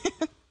question.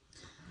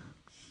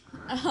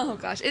 Oh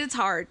gosh, it's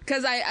hard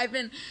because I've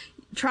been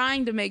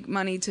trying to make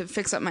money to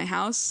fix up my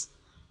house,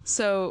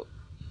 so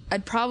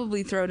I'd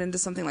probably throw it into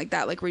something like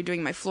that, like redoing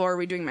my floor,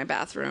 redoing my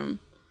bathroom.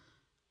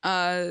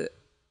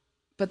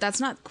 But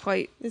that's not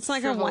quite. It's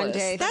like a frivolous.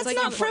 one-day- That's like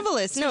not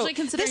frivolous. No, especially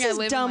considering this I is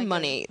live in, dumb like, a-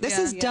 money. This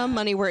yeah. is dumb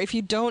money where if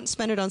you don't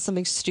spend it on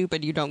something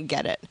stupid, you don't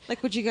get it.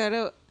 Like, would you go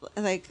to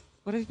like?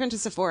 What if you've been to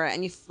Sephora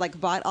and you like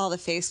bought all the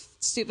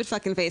stupid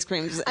fucking face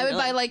creams? I would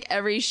buy like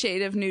every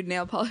shade of nude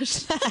nail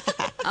polish.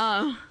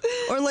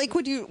 Or like,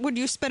 would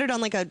you spend it on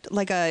like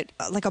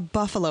a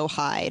buffalo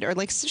hide or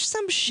like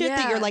some shit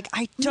that you're like,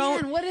 I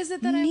don't Man, what is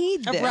it that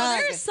need I this. Well,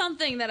 there's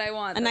something that I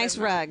want. A that nice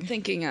I'm not rug.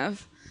 Thinking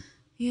of.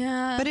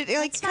 Yeah, But it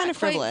like It's kind not of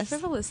quite frivolous.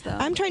 Frivolous though.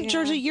 I'm trying,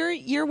 Georgia.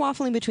 You're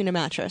waffling between a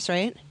mattress,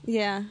 right?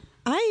 Yeah.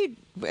 I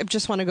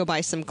just want to go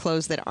buy some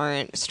clothes that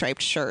aren't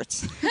striped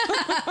shirts.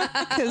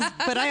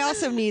 But I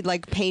also need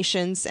like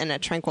patience and a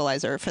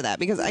tranquilizer for that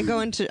because I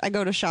go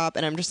to shop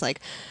and I'm just like,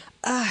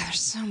 there's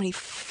so many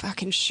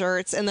fucking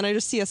shirts, and then I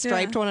just see a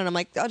striped one and I'm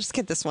like, I'll just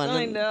get this one.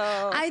 I and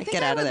know. I think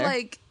get I out of would there.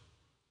 like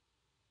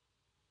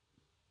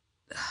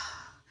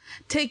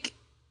take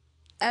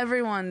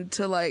everyone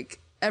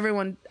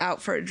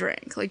out for a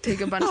drink. Like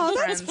take a bunch Oh, of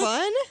that's friends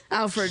fun.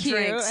 out for a Cute.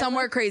 drink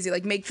somewhere crazy.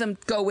 Like make them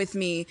go with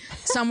me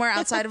somewhere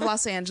outside of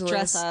Los Angeles.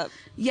 Dress up.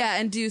 Yeah,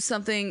 and do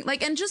something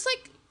like and just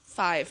like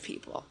 5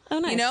 people. Oh,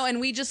 nice. You know, and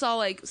we just all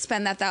like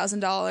spend that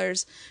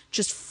 $1,000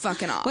 just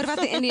fucking off. What about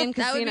the Indian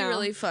casino? that would be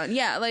really fun.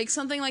 Yeah, like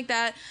something like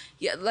that.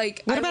 Yeah,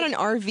 like What I about would- an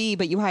RV,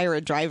 but you hire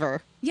a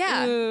driver?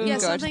 Yeah, Ooh. yeah, Go out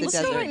to something. the Let's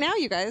go desert. right now,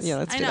 you guys. Yeah,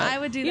 let's I do know. that. I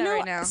would do You that know,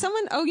 right now.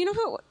 someone. Oh, you know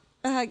who?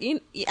 And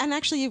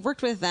actually, you've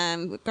worked with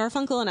them,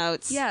 Garfunkel and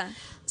Oates. Yeah.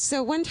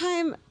 So one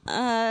time,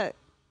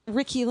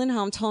 Ricky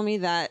Lindholm told me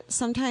that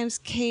sometimes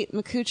Kate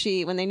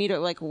Micucci, when they need to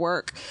like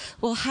work,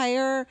 will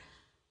hire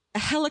a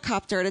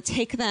helicopter to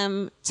take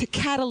them to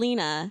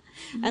Catalina,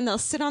 and they'll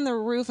sit on the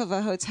roof of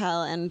a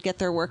hotel and get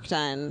their work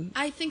done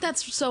I think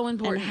that's so and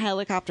important.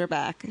 helicopter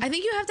back. I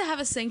think you have to have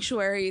a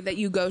sanctuary that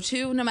you go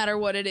to, no matter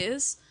what it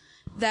is,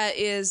 that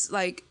is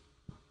like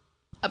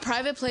a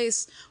private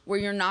place where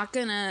you're not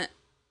gonna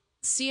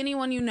see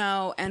anyone you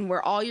know, and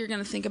where all you're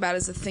gonna think about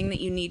is the thing that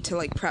you need to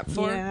like prep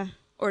for Yeah.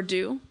 or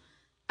do.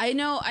 I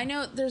know.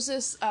 There's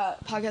this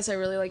podcast I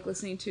really like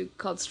listening to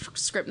called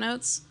Script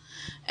Notes,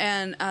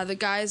 and the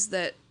guys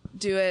that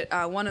do it.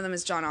 One of them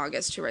is John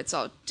August, who writes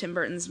all Tim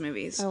Burton's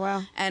movies. Oh,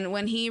 wow. And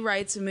when he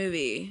writes a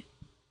movie,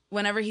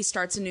 whenever he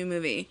starts a new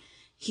movie,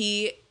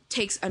 he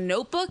takes a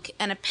notebook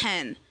and a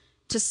pen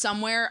to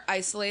somewhere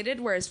isolated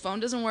where his phone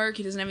doesn't work,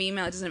 he doesn't have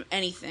email, he doesn't have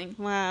anything.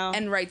 Wow.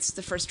 And writes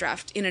the first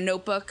draft in a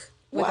notebook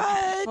with a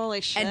pen. Holy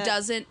shit. And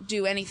doesn't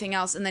do anything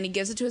else, and then he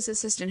gives it to his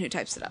assistant who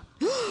types it up.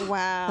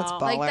 Wow. That's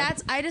baller. Like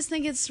I just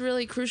think it's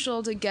really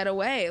crucial to get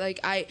away,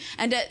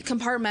 and to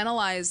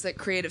compartmentalize that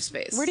creative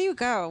space. Where do you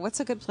go? What's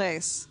a good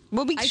place?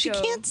 Well, I she go-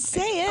 can't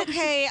say it.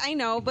 Okay, I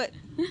know, but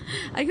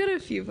I go to a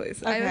few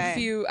places. I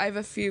have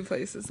a few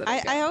places that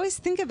I go. I always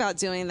think about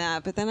doing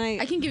that, but then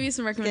I can give you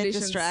some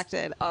recommendations.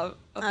 distracted.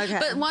 Okay.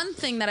 But one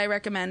thing that I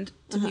recommend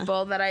to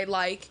people that I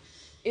like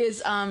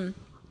is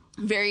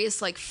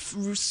various like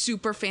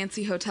super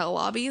fancy hotel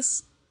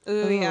lobbies,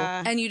 Ooh,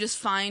 yeah. and you just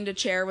find a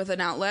chair with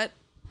an outlet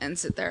and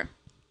sit there.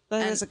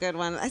 That is a good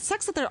one. It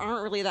sucks that there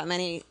aren't really that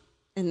many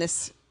in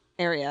this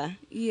area.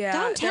 Yeah,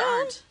 Downtown. there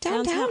aren't.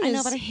 Downtown. I know,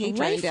 is but I hate rife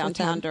driving with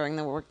downtown them. during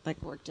the work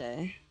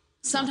day.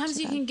 Sometimes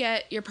you can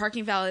get your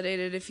parking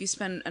validated if you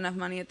spend enough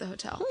money at the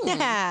hotel.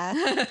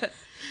 Yeah.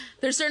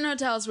 There's certain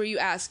hotels where you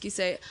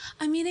say,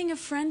 I'm meeting a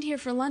friend here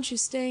for lunch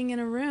who's staying in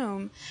a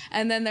room.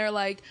 And then they're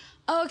like,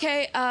 oh,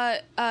 okay,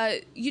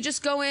 you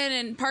just go in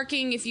and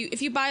parking. If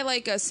you buy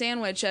like a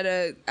sandwich at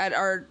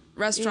our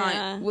restaurant,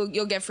 Yeah.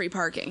 you'll get free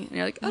parking. And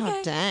you're like, okay.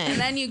 Oh, dang. And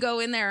then you go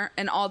in there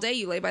and all day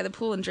you lay by the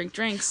pool and drink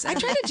drinks. I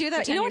tried to do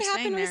that. You know what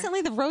happened there.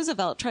 recently? The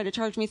Roosevelt tried to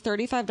charge me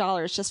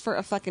 $35 just for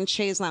a fucking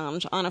chaise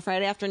lounge on a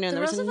Friday afternoon.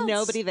 There was Roosevelt's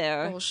nobody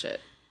there.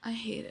 Bullshit. I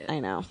hate it. I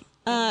know.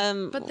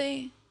 But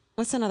they...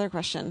 What's another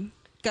question?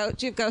 Do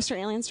you have ghost or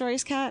alien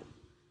stories, Kat?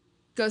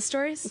 Ghost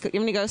stories? Do you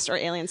have any ghost or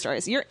alien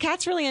stories?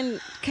 Kat's really in.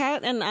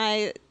 Kat and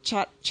I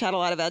chat a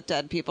lot about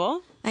dead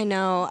people. I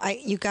know.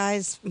 You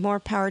guys, more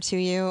power to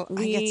you.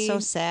 I get so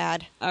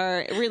sad.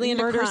 Are really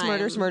into Murders, crime.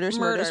 murders.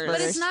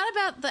 But it's not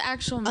about the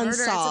actual murder.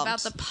 Unsolved.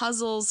 It's about the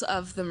puzzles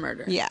of the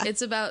murder. Yeah.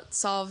 It's about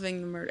solving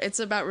the murder. It's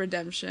about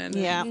redemption.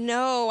 Yeah.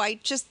 No, I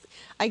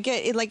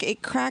get it. Like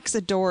it cracks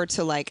a door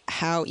to like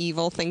how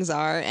evil things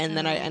are, and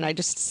then I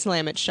just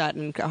slam it shut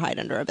and go hide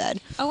under a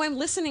bed. Oh, I'm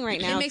listening right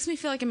now. It makes me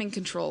feel like I'm in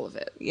control of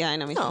it. Yeah, I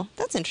know. Me too. Oh,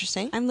 that's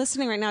interesting. I'm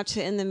listening right now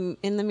to in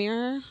the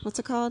mirror. What's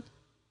it called?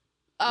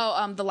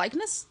 Oh, the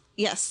likeness?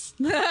 Yes.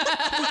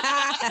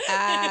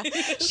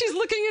 She's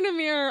looking in a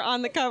mirror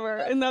on the cover,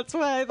 and that's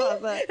why I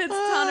thought that. It's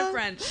Tana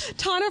French.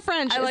 Tana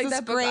French. I is like this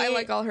that book. great- I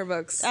like all her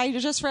books. I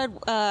just read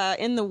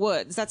In the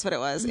Woods. That's what it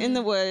was. In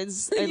the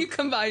Woods. You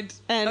combined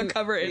a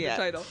cover and yeah.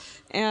 the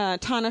title.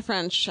 Tana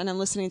French, and I'm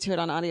listening to it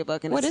on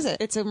audiobook. And What is it?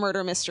 It's a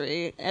murder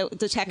mystery.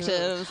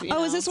 Detective.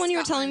 Oh, is this one you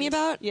were telling me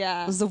about?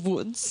 Yeah. The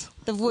Woods.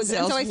 The Woods. And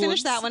Zell's so I finished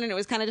Woods. that one, and it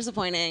was kind of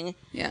disappointing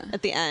Yeah.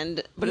 at the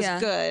end, but Yeah.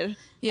 it's good.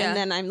 Yeah. And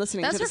then I'm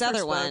listening That's to this her other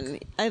first one.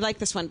 book. I like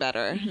this one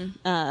better.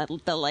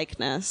 The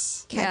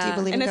Likeness. Cat, do Yeah. you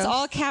believe And in it's ghosts?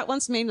 all Kat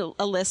once made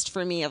a list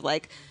for me of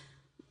like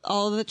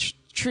all the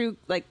true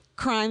like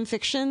crime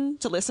fiction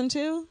to listen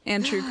to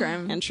And true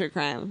crime. and true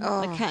crime.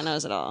 Like Kat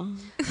knows it all.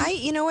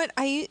 You know what?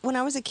 When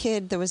I was a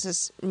kid, there was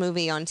this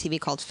movie on TV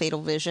called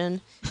Fatal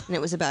Vision, and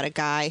it was about a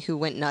guy who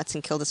went nuts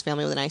and killed his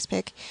family with an ice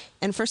pick.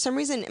 And for some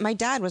reason, my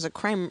dad was a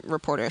crime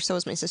reporter, so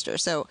was my sister.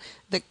 So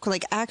the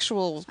like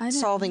actual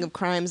solving of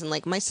crimes, and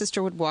like my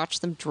sister would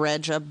watch them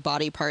dredge up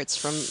body parts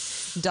from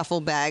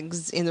duffel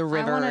bags in the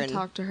river. I want to and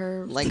talk to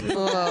her. like,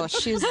 oh,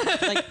 she's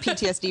like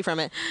PTSD from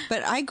it.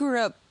 But I grew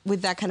up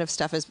with that kind of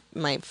stuff as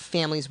my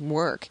family's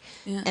work.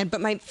 Yeah.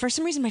 But for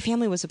some reason, my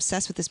family was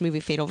obsessed with this movie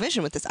Fatal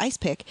Vision with this ice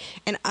pick,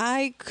 and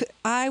I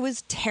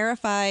was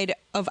terrified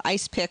of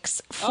ice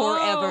picks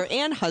forever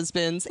and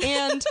husbands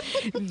and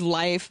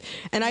life.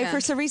 And Yeah.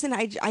 for some reason,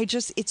 I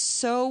just it's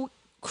so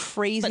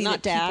crazy. But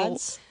not that people-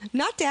 dads?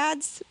 Not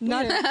dads.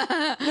 Not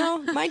no.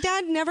 My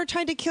dad never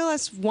tried to kill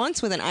us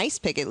once with an ice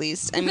pick. At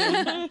least I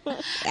mean,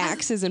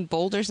 axes and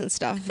boulders and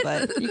stuff.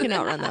 But you can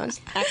outrun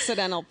those.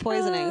 Accidental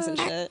poisonings and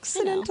shit.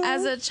 Accidental.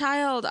 As a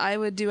child, I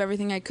would do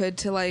everything I could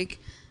to like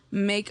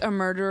make a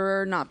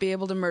murderer not be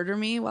able to murder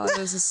me while I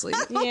was asleep.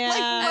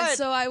 Yeah. And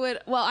so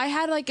I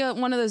had like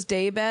one of those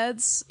day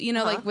beds, you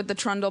know, like with the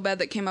trundle bed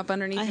that came up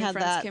underneath. I and had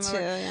friends that came too,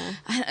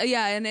 over.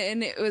 Yeah, and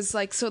it was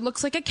like, so it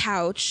looks like a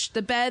couch.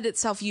 The bed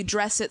itself, you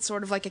dress it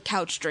sort of like a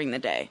couch during the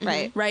day.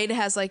 Right. Right? It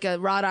has like a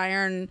wrought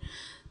iron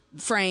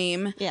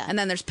frame. Yeah. And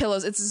then there's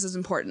pillows. This is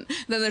important.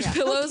 Then there's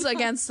pillows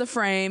against the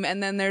frame,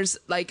 and then there's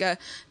like a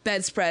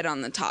bedspread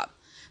on the top.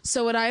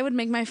 So what I would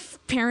make my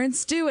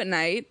parents do at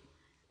night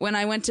when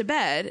I went to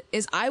bed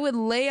is I would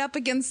lay up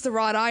against the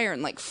wrought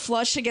iron, like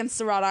flush against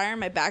the wrought iron,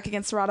 my back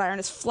against the wrought iron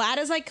as flat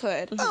as I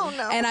could. Oh,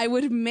 no. And I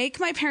would make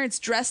my parents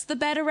dress the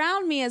bed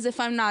around me as if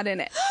I'm not in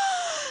it.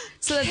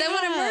 So that then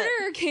when a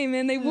murderer came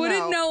in, they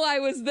wouldn't know I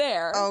was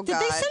there. Oh Did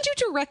God. they send you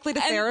directly to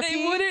and therapy?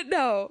 they wouldn't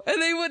know.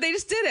 And they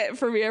just did it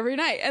for me every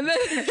night. And then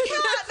Fuck.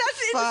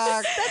 That's so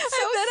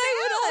and then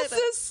I would sad.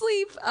 also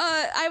sleep.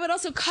 I would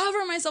also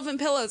cover myself in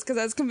pillows because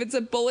I was convinced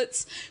that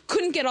bullets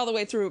couldn't get all the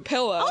way through a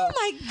pillow. Oh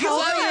my So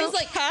I was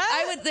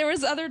God. like, there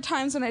was other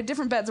times when I had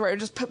different beds where I would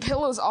just put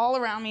pillows all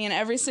around me in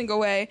every single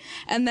way,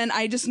 and then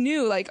I just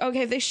knew like,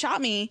 okay, if they shot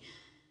me,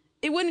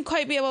 it wouldn't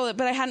quite be able to,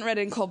 but I hadn't read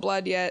it in Cold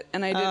Blood yet,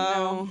 and I didn't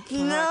know.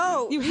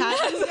 No, You had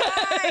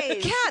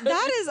Kat,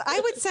 that is. I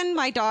would send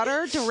my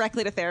daughter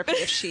directly to therapy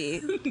if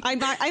she. I'm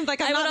not I would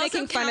making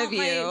also fun of count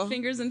my you.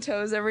 fingers and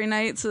toes every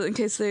night, so in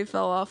case they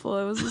fell off while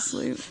I was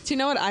asleep. Do you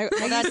know what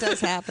that does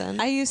happen.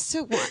 I used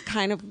to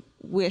kind of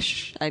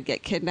wish I'd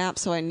get kidnapped,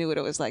 so I knew what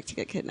it was like to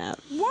get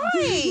kidnapped. Why?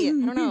 I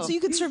don't know. So you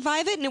could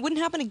survive it and it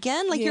wouldn't happen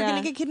again? Like you're Yeah.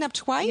 going to get kidnapped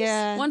twice?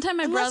 Yeah. One time,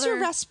 my Unless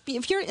brother.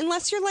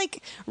 unless you're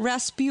like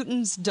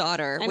Rasputin's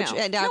daughter, I which know.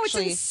 and No, it's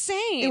actually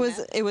insane.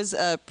 It was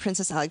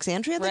Princess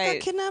Alexandria that Right.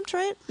 got kidnapped,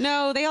 right?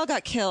 No, they all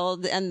got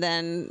killed, and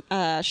then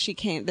she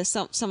came.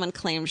 Someone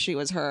claimed she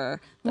was her.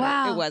 But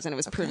Wow. it wasn't. It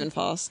was proven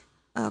false.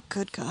 Oh,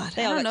 good God!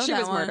 They all don't know she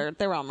that was one. murdered.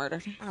 They were all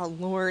murdered. Oh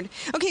Lord.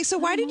 Okay, so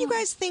why did you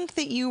guys think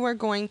that you were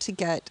going to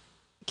get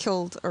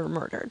killed or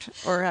murdered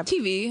or have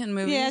TV and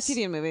movies. Yeah,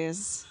 TV and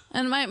movies.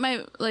 And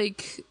my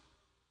like,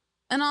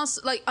 and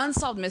also like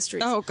unsolved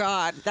mysteries. Oh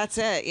God, that's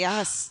it.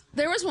 Yes.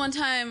 There was one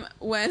time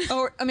when.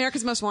 Oh,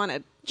 America's Most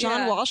Wanted.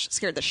 John Yeah. Walsh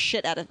scared the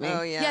shit out of me.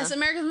 Oh yeah. Yes,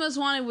 America's Most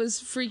Wanted was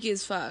freaky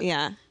as fuck.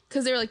 Yeah.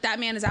 Because they were like, that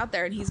man is out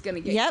there and he's gonna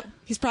get Yep. you.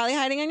 He's probably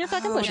hiding on your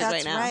fucking Oh, bushes that's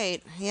right now.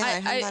 right.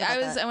 Yeah,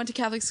 I went to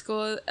Catholic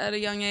school at a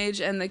young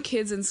age, and the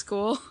kids in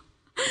school,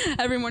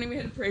 every morning we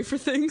had to pray for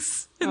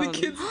things. And the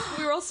kids,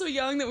 we were all so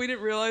young that we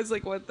didn't realize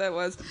like what that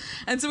was.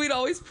 And so we'd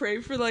always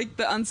pray for like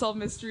the unsolved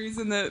mysteries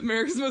and the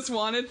America's Most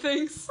Wanted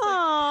things. Like,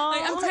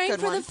 I'm that's a praying good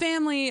for one. the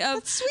family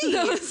of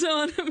that was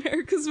on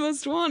America's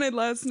Most Wanted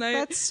last night.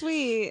 That's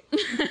sweet.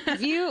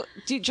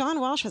 John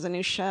Walsh has a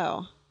new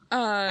show.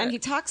 And he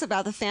talks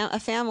about a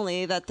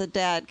family that the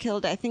dad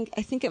killed. I think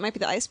it might be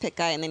the ice pick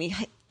guy, and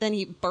then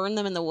he burned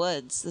them in the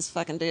woods. This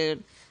fucking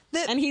dude,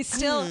 and he's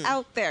still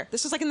out there.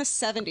 This was like in the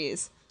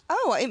 70s.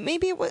 Oh,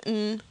 maybe it was. I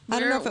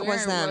don't know if it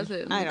was Where then. was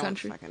it in I the don't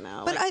country? fucking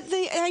know. But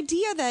the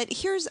idea that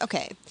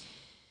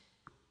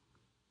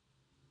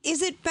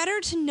is it better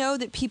to know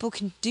that people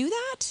can do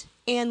that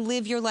and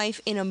live your life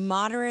in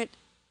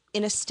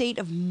a state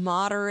of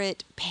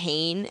moderate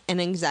pain and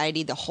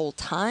anxiety the whole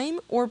time,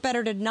 or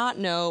better to not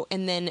know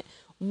and then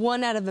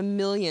 1 out of a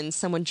million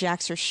someone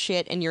jacks your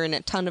shit and you're in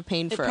a ton of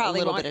pain it for a probably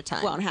little won't, bit of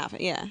time? won't happen.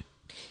 Yeah.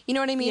 You know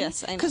what I mean?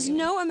 Yes, I know Because what you mean.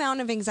 no amount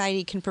of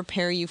anxiety can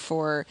prepare you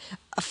for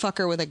a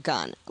fucker with a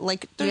gun.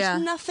 Like, there's Yeah.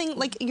 nothing,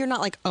 like, you're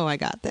not like, oh, I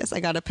got this. I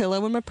got a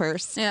pillow in my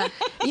purse. Yeah.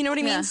 You know what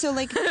I mean? Yeah. So,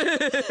 like,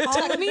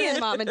 Tuck me in,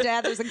 mom and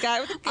dad. There's a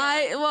guy with a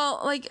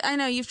gun. I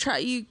know you've tried.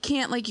 You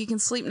can't like you can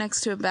sleep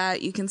next to a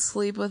bat. You can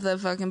sleep with a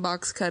fucking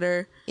box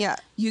cutter. yeah.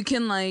 You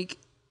can like,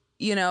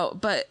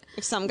 but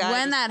If some guy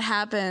when just- that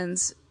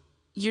happens,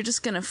 you're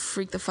just gonna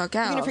freak the fuck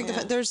out. You're gonna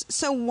freak the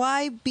so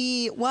why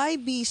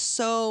be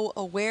so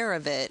aware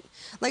of it?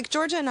 Like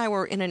Georgia and I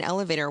were in an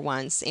elevator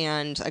once,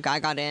 and a guy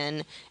got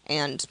in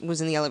and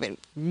was in the elevator,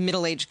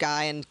 middle-aged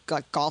guy, and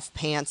got golf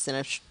pants and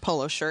a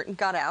polo shirt, and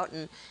got out,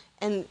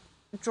 and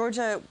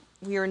Georgia.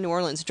 We were in New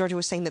Orleans. Georgia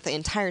was saying that the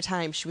entire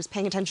time she was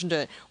paying attention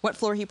to what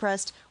floor he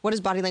pressed, what his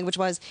body language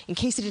was, in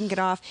case he didn't get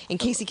off, in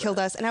case he killed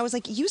us. And I was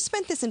like, you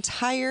spent this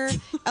entire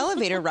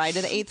elevator ride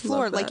to the 8th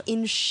floor, like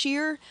in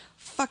sheer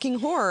fucking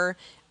horror.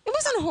 It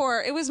wasn't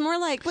horror. It was more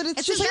like, But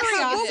it's just just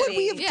curiosity. what would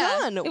we have Yeah.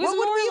 done? It was What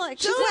would more we have like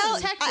done? well,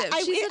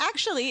 detective.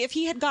 actually, if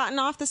he had gotten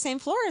off the same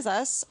floor as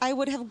us, I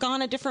would have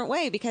gone a different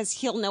way because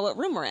he'll know what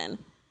room we're in.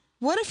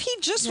 What if he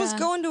just was Yeah.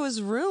 going to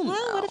his room? Well,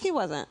 though? what if he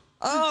wasn't?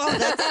 Oh,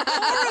 that's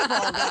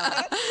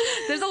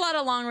There's a lot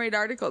of long read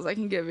articles I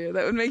can give you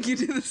that would make you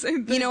do the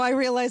same thing. You know, I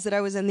realized that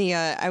I was in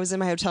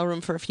my hotel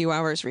room for a few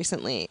hours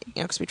recently,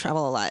 because we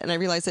travel a lot, and I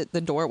realized that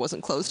the door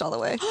wasn't closed all the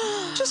way,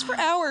 just for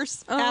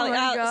hours. Oh my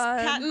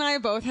God. Kat and I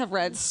both have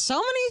read so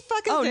many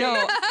fucking Oh, things. no.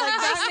 Like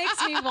that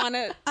makes me want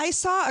to. I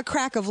saw a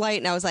crack of light,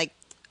 and I was like,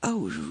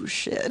 "Oh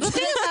shit!" As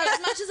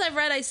much as I've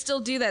read, I still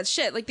do that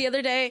shit. Like the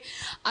other day,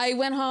 I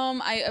went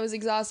home. I was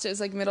exhausted. It was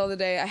like middle of the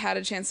day. I had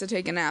a chance to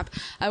take a nap.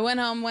 I went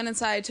home, went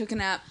inside, took a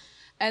nap,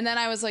 and then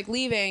I was like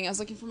leaving. I was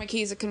looking for my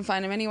keys. I couldn't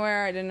find them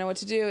anywhere. I didn't know what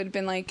to do. It had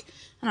been like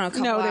I don't know, a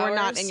couple No, they were hours.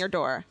 not in your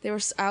door. They were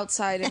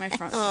outside in my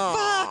front.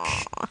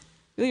 Fuck.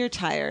 You're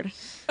tired.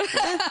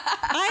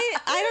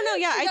 I don't know.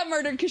 Yeah, I got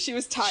murdered because she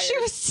was tired. She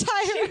was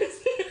tired.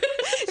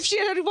 If she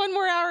had 1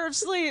 more hour of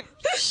sleep,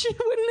 she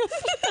wouldn't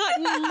have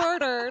gotten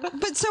murdered.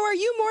 But so, are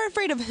you more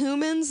afraid of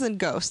humans than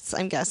ghosts?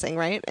 I'm guessing,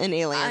 right? And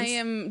aliens. I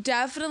am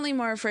definitely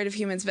more afraid of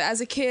humans, but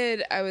as a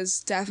kid, I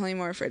was definitely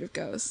more afraid of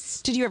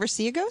ghosts. Did you ever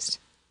see a ghost?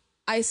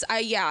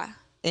 Yeah.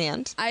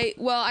 And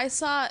I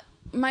saw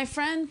my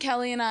friend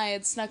Kelly and I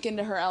had snuck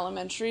into her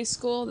elementary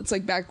school. It's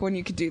like back when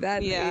you could do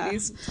that in Yeah, the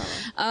 80s.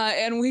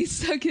 And we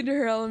snuck into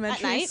her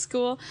elementary night?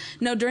 school.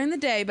 No, during the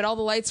day, but all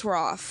the lights were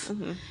off.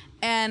 Mm-hmm.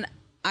 And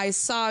I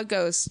saw a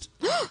ghost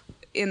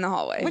in the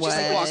hallway. What'd you Just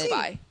like see? walked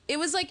by. It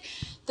was like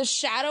the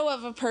shadow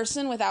of a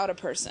person without a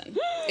person.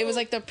 It was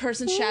like the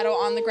person's shadow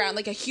on the ground,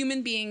 like a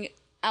human being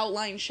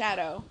outline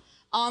shadow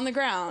on the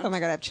ground. Oh my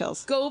God, I have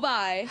chills. Go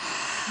by,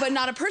 but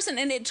not a person.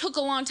 And it took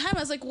a long time. I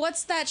was like,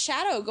 what's that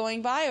shadow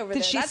going by over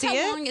there? she That's see how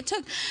it? long it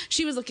took.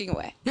 She was looking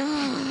away.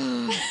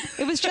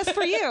 It was just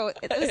for you.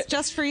 It was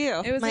just for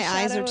you. It was my the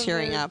eyes shadow are of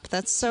tearing a up.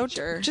 That's so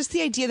teacher. just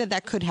the idea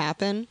that could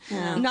happen.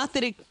 Not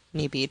that it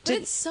maybe it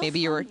didn't. it's so maybe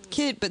you were a fun.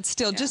 kid, but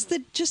still, just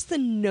the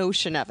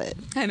notion of it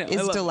I know, I is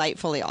love it.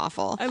 delightfully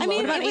awful. I mean,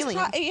 what about it was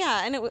aliens?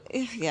 yeah, and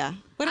yeah.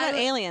 What about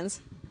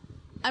aliens?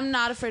 I'm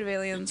not afraid of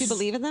aliens. Do you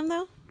believe in them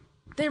though?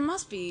 There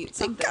must be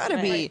something gotta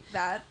like be.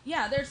 that.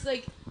 Yeah, there's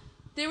like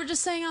they were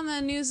just saying on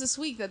the news this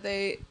week that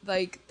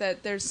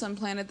that there's some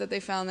planet that they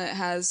found that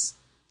has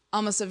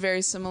almost a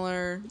very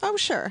similar Oh,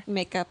 sure.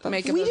 Makeup.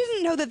 We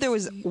didn't know that there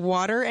was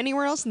water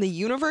anywhere else in the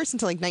universe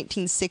until like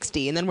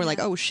 1960, and then we're like,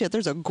 oh shit,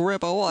 there's a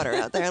grip of water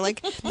out there.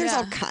 Like, there's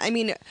all kind. I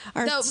mean,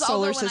 our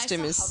solar although system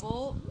when I is. saw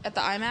Hubble at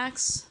the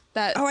IMAX.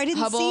 That Oh, I didn't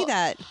Hubble, see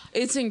that.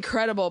 It's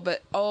incredible,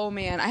 but oh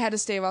man, I had to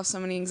stave off so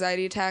many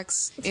anxiety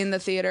attacks in the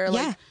theater.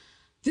 Yeah. Like,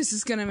 this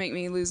is gonna make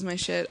me lose my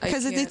shit.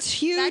 Because it's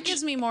huge. That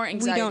gives me more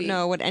anxiety. We don't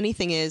know what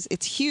anything is.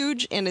 It's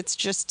huge, and it's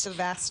just the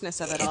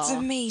vastness of it all. It's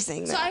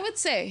amazing. So I would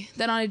say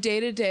that on a day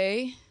to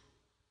day,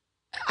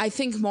 I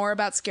think more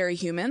about scary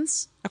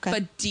humans. Okay.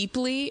 But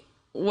deeply,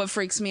 what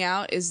freaks me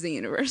out is the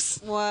universe.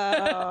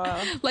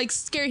 Whoa. Like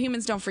scary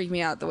humans don't freak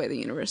me out the way the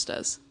universe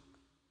does.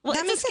 Well,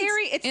 That it's makes a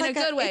scary. sense. It's In like a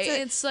good way.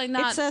 It's like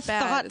not It's a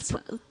bad. thought.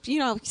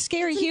 It's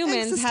Scary It's an humans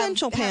have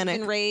existential panic.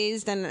 been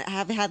raised and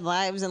have had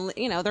lives, and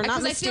they're not Because I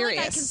feel mysterious.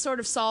 like I can sort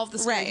of solve the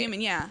scary Right. human.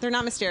 Yeah. They're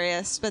not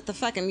mysterious, but the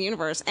fucking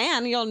universe,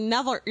 and you'll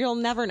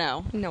never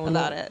know No one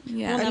about will. it.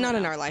 Yeah. We'll never not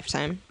in know. our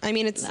lifetime. I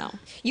mean, it's No.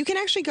 you can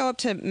actually go up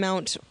to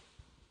Mount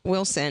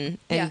Wilson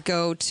and Yeah.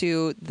 go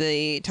to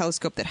the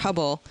telescope that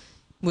Hubble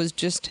was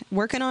just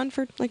working on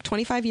for like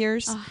 25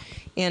 years,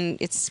 and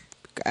it's.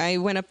 I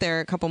went up there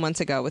a couple months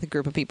ago with a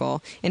group of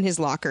people, and his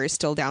locker is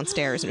still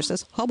downstairs, and it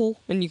says Hubble,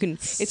 and you can.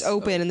 It's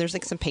open, and there's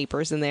like some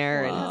papers in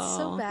there, and That's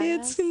so bad.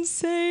 it's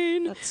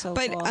insane. That's so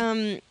But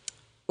cool.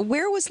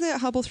 where was the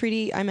Hubble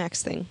 3D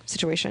IMAX thing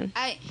situation?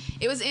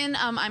 It was in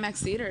IMAX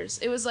theaters.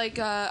 It was like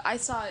I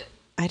saw it.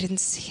 I didn't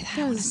see that.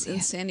 I It wanna was see in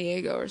it. San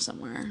Diego or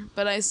somewhere,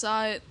 but I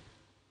saw it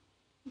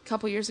a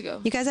couple years ago.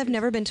 You guys have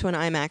never been to an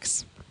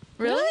IMAX.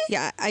 Really?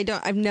 Yeah, I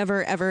don't. I've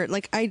never ever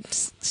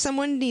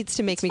someone needs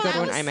to make me go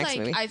to an That was, IMAX like,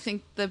 movie. I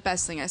think the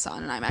best thing I saw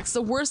in an IMAX.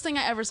 The worst thing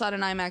I ever saw in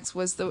an IMAX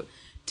was the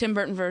Tim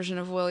Burton version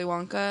of Willy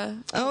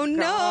Wonka. Oh God,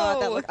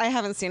 no! I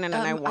haven't seen it, and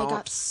I I won't.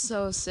 got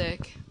so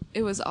sick.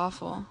 It was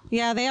awful.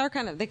 Yeah, they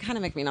kind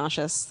of make me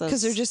nauseous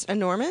Because they're just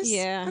enormous.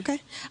 Yeah. Okay.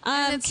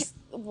 And it's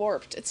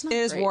warped. It's not It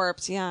is great.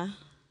 warped. Yeah.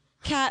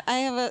 Kat, I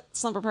have a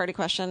slumber party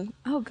question.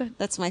 Oh, good.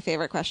 That's my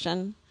favorite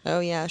question. Oh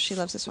yeah, she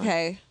loves this one.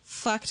 Okay,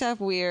 fucked up,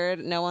 weird.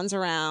 No one's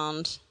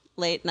around.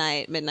 Late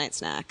night, midnight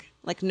snack.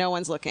 Like no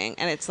one's looking,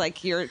 and it's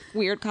like your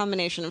weird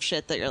combination of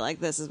shit that you're like,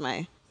 this is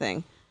my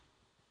thing.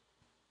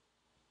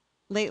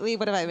 Lately,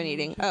 what have I been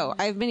eating? Oh,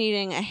 I've been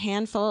eating a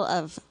handful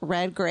of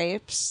red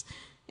grapes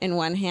in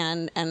one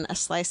hand and a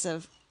slice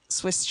of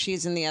Swiss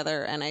cheese in the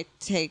other, and I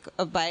take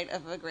a bite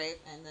of a grape,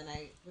 and then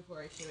before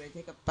I shoot it, I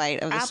take a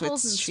bite of the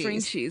Apples Swiss and cheese.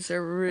 string cheese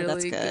are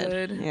really that's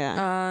good.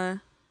 Yeah.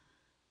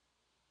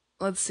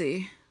 Let's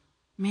see.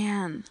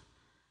 Man.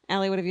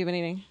 Allie, what have you been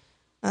eating?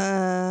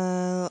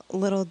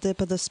 Little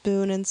dip of the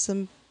spoon and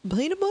some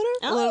peanut butter.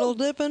 Oh. Little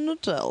dip in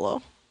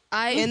Nutella.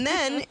 And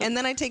And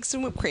then I take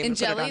some whipped cream in and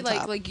put jelly, it on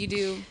top. like you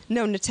do.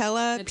 No,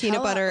 Nutella, peanut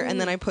Nutella, butter, and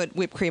then ooh. I put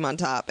whipped cream on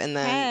top, and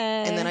then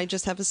Hey. I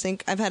just have a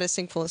sink. I've had a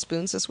sink full of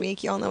spoons this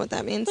week. Y'all know what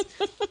that means.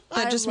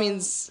 That just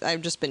means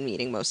I've just been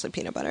eating mostly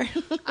peanut butter.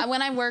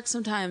 When I work,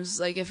 sometimes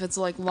like if it's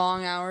like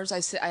long hours,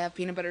 I have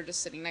peanut butter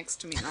just sitting next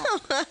to me. And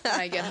when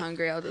I get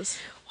hungry, I'll just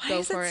go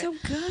is for that it. so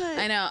good?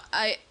 I know.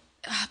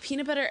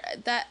 Peanut butter.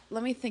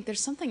 Let me think. There's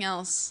something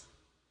else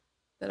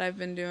that I've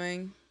been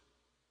doing.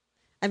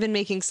 I've been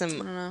making some.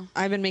 know.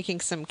 I've been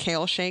making some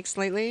kale shakes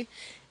lately,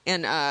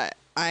 and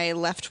I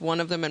left one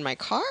of them in my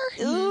car.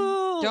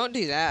 Don't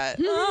do that.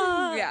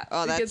 Yeah.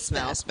 Oh, it that gets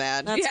smells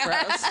bad. That's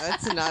gross.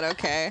 That's not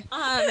okay.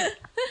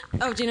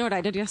 Oh, do you know what I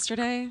did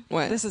yesterday?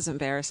 What? This is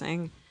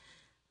embarrassing.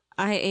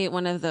 I ate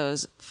one of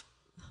those.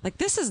 Like,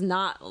 this is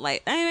not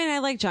like. I mean, I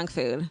like junk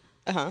food.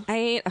 Uh-huh. I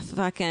ate a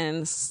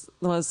fucking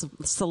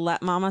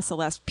Mama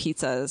Celeste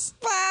pizzas.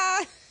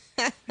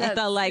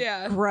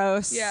 yeah.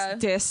 Gross Yeah.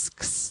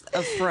 discs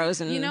of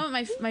frozen. You know,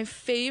 my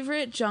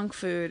favorite junk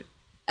food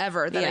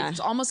ever that Yeah.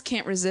 I almost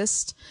can't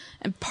resist,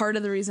 and part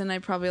of the reason I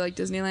probably like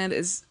Disneyland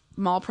is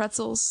mall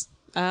pretzels.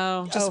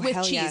 Oh, Just with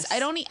hell cheese. yes.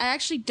 I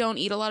actually don't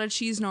eat a lot of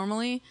cheese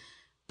normally,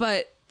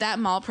 but that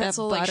mall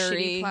pretzel, like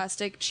buttery- shitty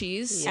plastic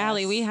cheese.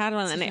 Allie, we had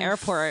one in the my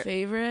airport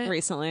favorite.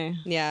 recently.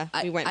 Yeah,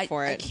 we went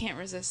for I it. can't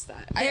resist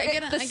that. The I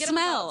get 'em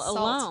smell without salt.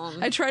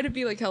 alone. I try to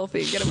be like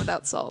healthy and get them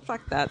without salt.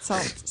 Fuck that.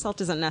 Salt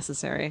isn't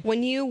necessary.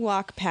 When you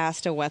walk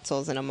past a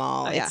Wetzel's in a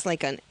mall, yeah. it's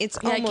like an. It's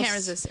Yeah, I almost. can't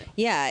resist it.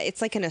 Yeah,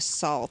 it's like an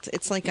assault.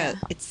 It's like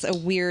It's a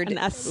weird. An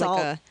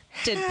assaulted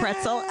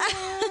pretzel.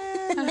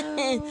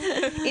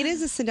 It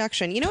is a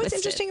seduction. You know what's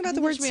interesting about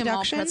the word There should be a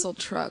mall seduction? pretzel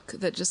truck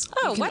that just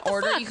Oh, you can what the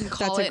order. fuck? You can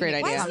call That's a it. great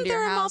and it idea. can Why come isn't to your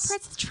there a mall house,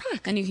 pretzel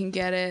truck? and you can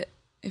get it.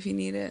 if you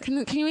need it. Can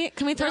we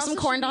throw There some also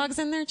corn should be- dogs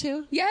in there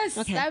too? Yes,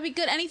 Okay. that'd be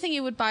good. Anything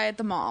you would buy at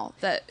the mall.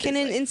 That Can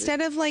is, it, like,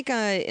 instead of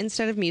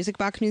instead of music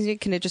box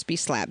music, can it just be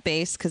slap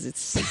bass? Because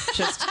it's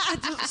just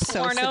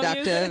so Porno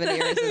seductive and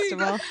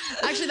irresistible.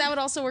 Actually, that would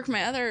also work.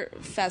 My other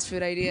fast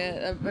food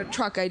idea, a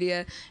truck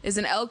idea, is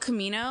an El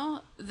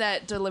Camino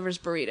that delivers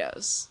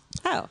burritos.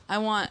 Oh, I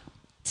want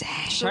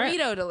sure.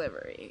 burrito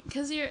delivery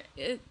because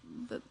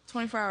the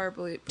 24-hour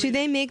burrito. Do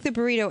they make the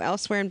burrito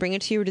elsewhere and bring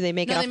it to you, or do they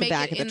make it No, off they the make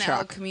back it of the in El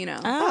truck? Camino.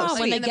 Oh,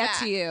 when Like they in the get back.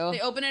 to you. They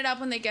open it up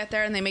when they get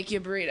there, and they make you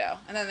a burrito,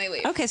 and then they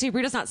leave. Okay, so your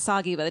burrito's not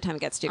soggy by the time it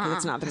gets to you because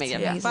it's not been made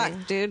yet. Fuck,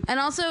 dude. And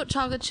also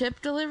chocolate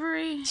chip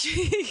delivery,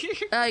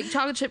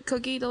 chocolate chip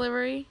cookie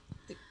delivery.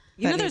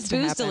 You know That there's needs to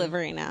booze happen.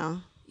 delivery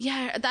now.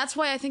 Yeah, that's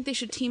why I think they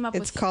should team up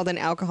It's with. called an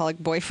alcoholic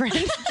boyfriend.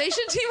 They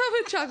should team up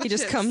with chocolate. He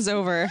just chips. comes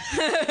over.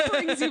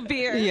 Brings you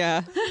beer.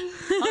 Yeah.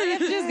 All you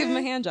have to do is give him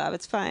a hand job.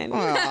 It's fine.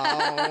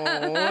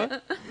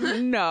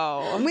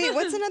 No. Wait,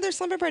 what's another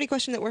slumber party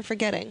question that we're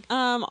forgetting?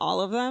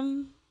 All of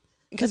them.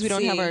 Because we let's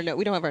don't have see.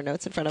 our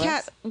notes in front of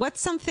Kat, us.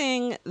 what's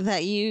something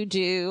that you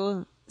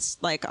do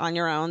like on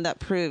your own that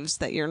proves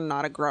that you're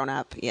not a grown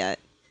up yet?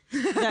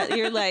 That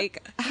you're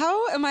like,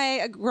 how am I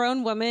a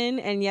grown woman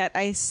and yet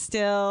I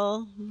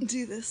still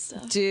do this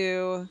stuff.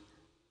 do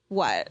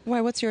what?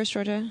 Why? What's yours,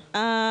 Georgia?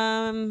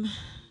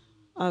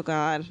 Oh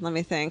God, let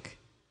me think.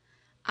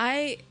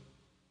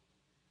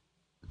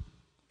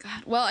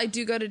 Well, I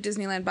do go to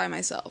Disneyland by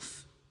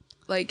myself,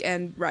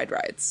 and ride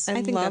rides. I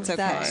think love that's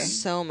that okay.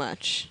 so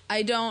much.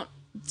 I don't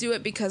do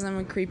it because I'm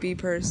a creepy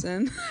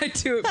person. I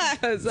do it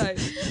because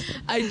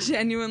I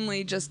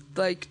genuinely just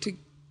like to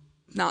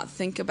not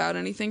think about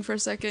anything for a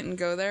second and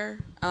go there.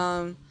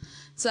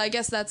 So I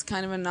guess that's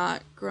kind of a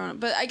not grown up,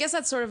 but I guess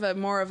that's sort of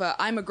more of a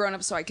I'm a grown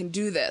up so I can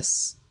do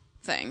this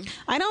thing.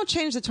 I don't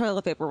change the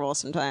toilet paper roll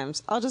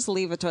sometimes. I'll just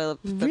leave the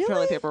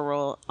toilet paper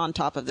roll on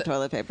top of the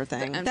toilet paper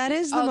thing. That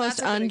is the Oh, most that's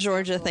a good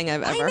un-Georgia example. thing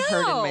I've ever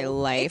heard in my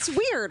life. It's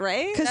weird,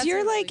 right? Because That's you're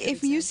a really like, good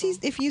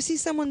if you see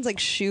someone's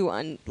shoe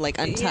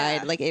untied,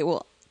 Yeah. it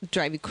will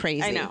drive you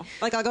crazy. I know.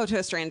 Like I'll go to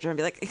a stranger and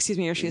be like, "Excuse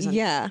me, your shoes."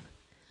 Yeah.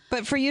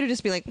 But for you to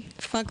just be like,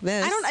 fuck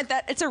this. I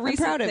don't. It's a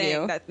recent proud of thing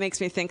you. that makes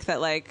me think that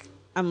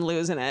I'm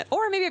losing it,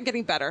 or maybe I'm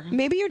getting better.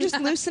 Maybe you're just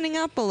loosening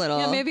up a little.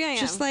 Yeah, maybe I am.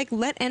 Just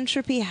let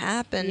entropy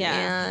happen, Yeah.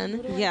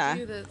 man. Yeah.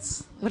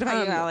 What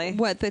about you, Allie?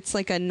 What? That's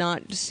like a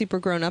not super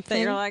grown up That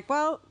thing. you're like,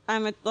 well,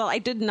 I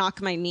did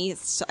knock my knee.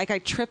 So, I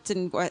tripped,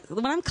 and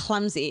when I'm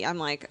clumsy, I'm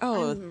like,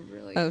 oh,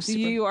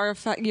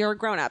 super. you're a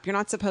grown up. You're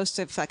not supposed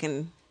to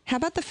fucking. How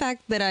about the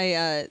fact that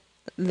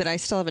I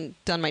still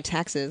haven't done my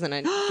taxes, and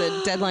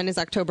the deadline is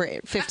October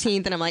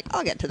 15th, and I'm like,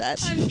 I'll get to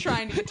that. I'm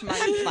trying to get to my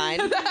I'm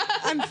fine.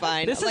 I'm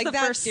fine. This is the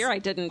that's- first year I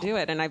didn't do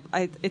it, and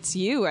it's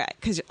you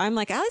because I'm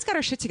like, Allie's got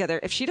her shit together.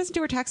 If she doesn't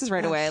do her taxes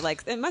right away,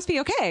 it must be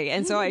okay.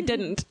 And so I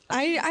didn't.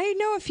 I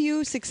know a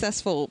few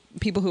successful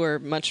people who are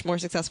much more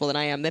successful than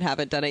I am that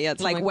haven't done it yet.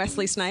 So I'm Like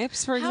Wesley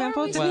Snipes, for are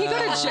example. we- Didn't he go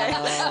to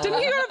jail? Didn't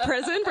he go to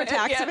prison for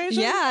tax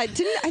evasion? Yeah, I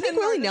think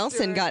Willie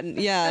Nelson got.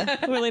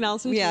 Yeah, Willie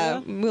Nelson. yeah,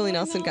 too? Willie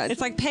Nelson got.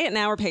 It's like pay it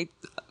now or pay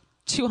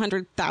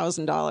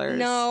 $200,000.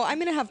 No, I'm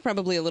gonna have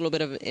probably a little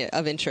bit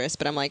of interest,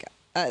 but I'm like,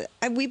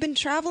 we've been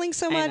traveling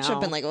so much. know.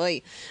 I've been like,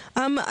 wait,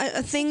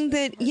 a thing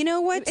that you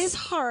know what It's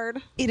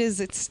hard. It is.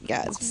 It's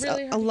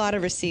really a lot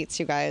of receipts,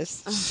 you guys.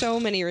 So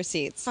many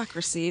receipts. Fuck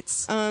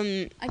receipts.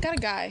 I got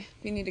a guy.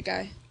 We need a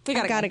guy. we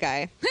I got a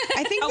guy.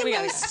 I think the we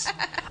got a most.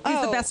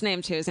 He's the best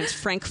name too. His name's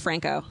Frank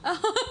Franco.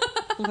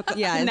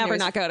 Yeah, his Never name is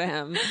not go to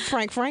him.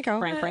 Frank Franco.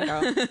 Frank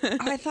Franco.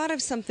 I thought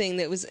of something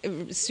that was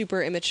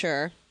super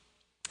immature.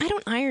 I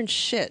don't iron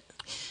shit.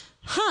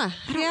 Huh.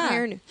 I don't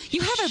iron.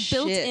 You have a shit.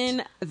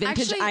 built-in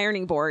vintage Actually,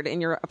 ironing board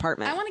in your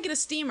apartment. I want to get a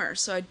steamer,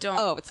 so I don't.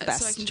 Oh, it's the So I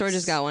best. can Georgia's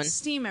just got one.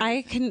 Steamer.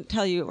 I can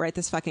tell you right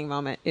this fucking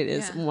moment, it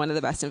is Yeah. one of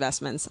the best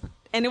investments.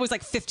 And it was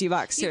like $50.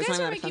 You Seriously, guys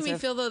not are making me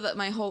expensive. feel though that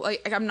my whole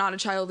I'm not a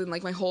child in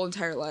my whole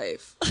entire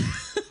life,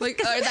 or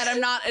that I'm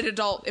not an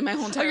adult in my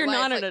whole entire you're life.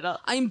 not an adult.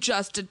 I'm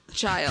just a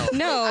child.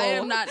 No. I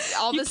am not.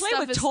 All You this play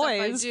stuff with is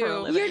toys stuff I for a do.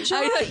 living.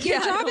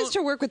 Your job is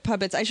to work with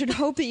puppets. I should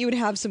hope that you would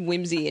have some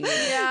whimsy in you.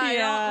 Yeah,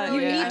 Yeah, I don't,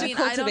 you really- need I to mean,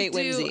 cultivate I don't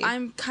do- whimsy.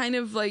 I'm kind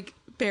of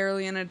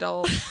barely an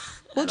adult.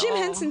 Well, at Jim all.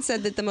 Henson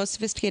said that the most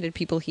sophisticated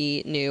people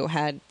he knew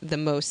had the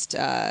most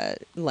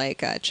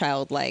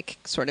childlike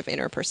sort of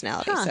inner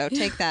personality. So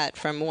take that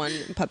from one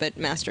puppet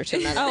master to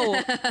another.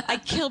 Oh, I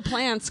kill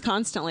plants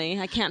constantly.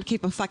 I can't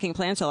keep a fucking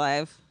plant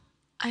alive.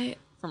 I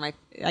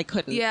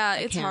couldn't. yeah, I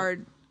it's can't.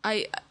 hard.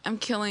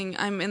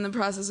 I'm in the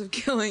process of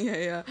killing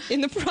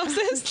In the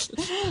process,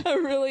 a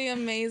really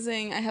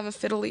amazing. I have a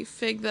fiddle leaf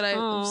fig that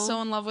I'm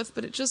so in love with,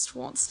 but it just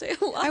won't stay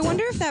alive. I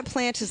wonder if that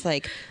plant is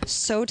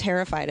so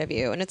terrified of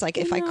you, and it's like,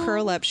 if I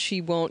curl up, she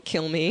won't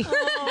kill me.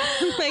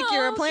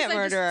 You're a plant 'Cause I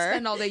murderer. just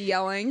spend all day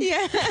yelling.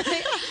 Yeah.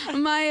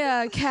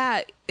 My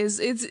cat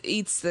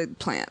eats the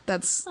plant.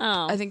 That's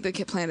Oh. I think the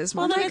plant is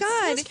more. Oh my It's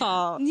God! his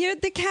fault.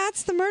 The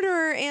cat's the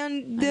murderer,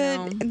 and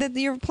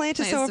your plant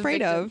is Plant so is the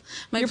afraid victim. of.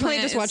 My Your plant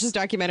plant just is- watches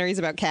documentaries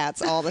about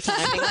cats all the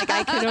time. Being like,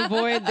 I can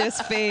avoid this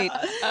fate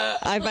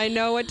if I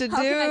know what to do.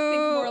 How can I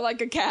think more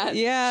like a cat?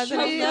 Yeah.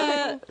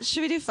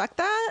 Should we do fuck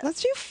that?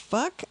 Let's do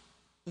fuck.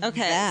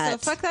 Okay, that. so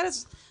fuck that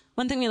is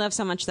one thing we love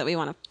so much that we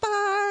want to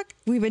fuck.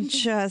 We would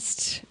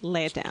just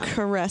Lay it down.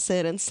 caress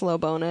it and slow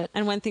bone it.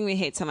 And one thing we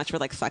hate so much, we're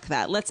like, fuck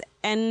that. Let's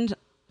end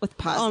with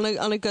positive.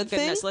 On a good thing?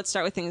 Goodness. Let's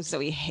start with things that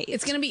we hate.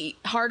 It's gonna be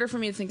harder for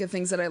me to think of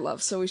things that I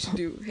love, so we should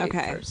do hate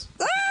Okay. first.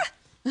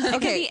 It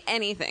could be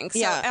anything. So,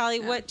 Yeah. Allie,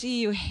 what do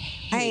you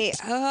hate?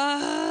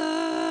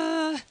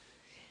 I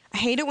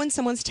hate it when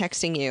someone's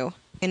texting you,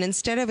 and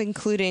instead of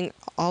including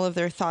all of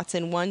their thoughts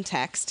in one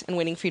text and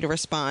waiting for you to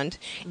respond,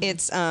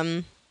 it's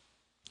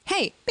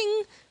hey,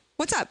 bing,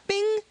 what's up,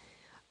 bing,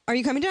 are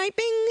you coming tonight,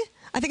 bing,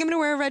 I think I'm gonna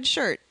wear a red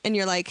shirt, and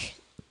you're like,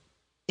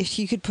 if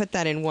you could put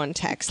that in one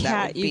text, that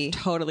Kat, would be. you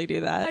totally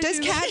do that. Does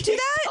Kat do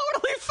that?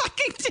 totally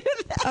fucking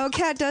do that. Oh,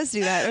 Kat does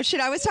do that. Oh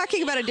shit, I was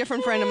talking about a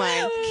different friend of mine.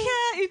 Kat,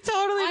 you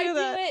totally I do do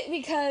that. it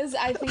because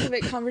I think of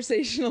it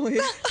conversationally.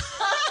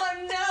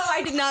 Oh no,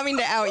 I did not mean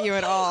to out you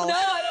at all. No,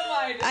 I don't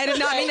mind. I did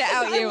not mean to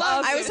out you.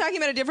 love I was it. talking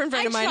about a different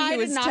friend of mine who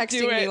was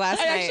texting me last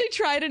I night. actually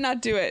tried to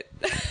not do it.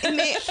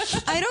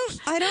 I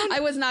don't. I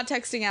was not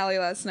texting Allie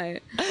last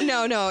night.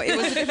 No, it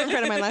was a different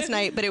friend of mine last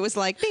night, but it was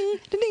like ding,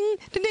 ding,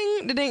 ding,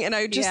 ding, ding, and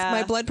I just Yeah.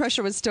 my blood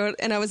pressure was still,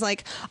 and I was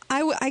like,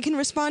 I can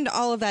respond to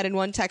all of that in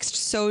one text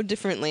so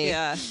differently.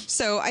 Yeah.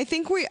 So I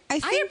think I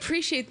think.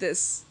 appreciate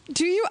this.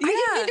 Do you? I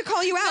didn't Yeah. mean to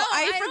call you out. No,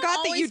 I I don't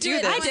forgot that you always do do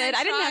it. this. I did.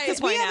 I didn't have to tried.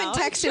 point We haven't out.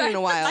 texted in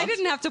a while. I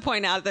didn't have to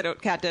point out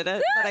that Kat did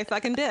it, but I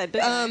fucking did. I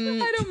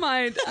don't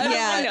mind. I don't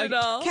mind at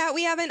all. Kat,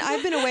 we haven't.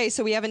 I've been away,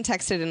 so we haven't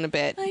texted in a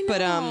bit. I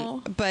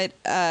know. But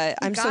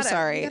I'm so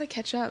sorry. We gotta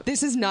catch up.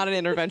 This is not an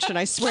intervention.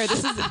 I swear.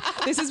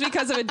 This is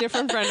because of a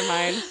different friend of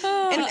mine.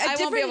 And a I won't be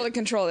different- able to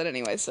control it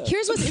anyway. So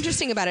Here's what's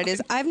interesting about it is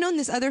I've known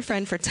this other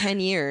friend for 10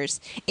 years,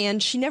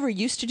 and she never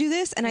used to do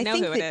this. And I, I know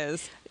think who that, it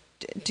is.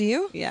 Do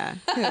you? Yeah.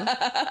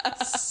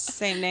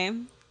 Same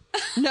name.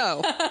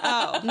 No.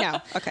 Oh.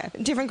 No. Okay.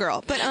 Different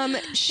girl. But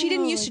she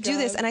didn't used to do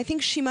this, and I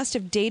think she must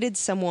have dated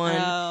someone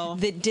Oh.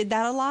 that did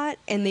that a lot,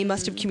 and they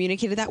must have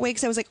communicated that way.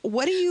 Because I was like,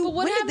 what do you? But what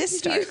when did happens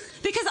this if you- start?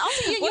 Because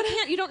also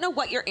you don't know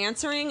what you're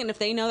answering, and if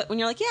they know that when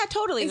you're like, yeah,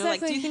 totally, and they're like,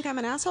 Exactly. do you think I'm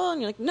an asshole?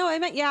 And you're like, no, I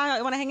meant, yeah,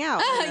 I want to hang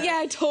out. yeah,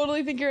 I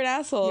totally think you're an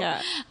asshole.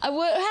 Yeah.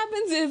 What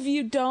happens if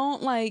you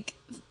don't like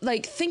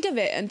think of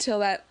it until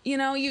that you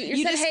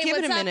You said, just hey, give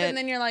it what's a up, minute. and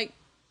then you're like,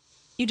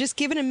 You just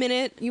give it a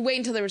minute, you wait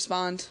until they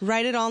respond.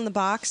 write it all in the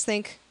box,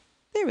 think,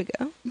 there we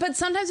go. But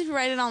sometimes if you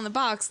write it on the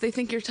box, they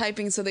think you're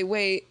typing, so they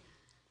wait.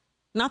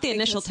 Not the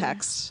initial that's fine.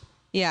 text.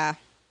 Yeah.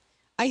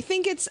 I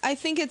think it's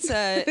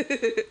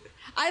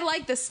I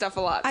like this stuff a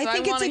lot. So I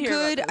think it's wanna a hear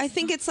good. about this. I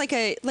think it's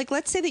like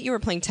let's say that you were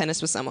playing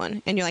tennis with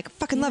someone and you're like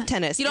fucking love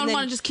tennis. You don't and then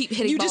wanna just keep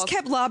hitting You just balls.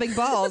 kept lobbing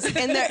balls,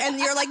 and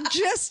you're like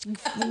just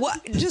one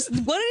at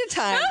a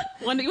time.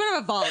 You want to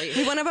have a volley.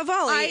 We want to have a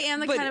volley. I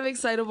am the but kind of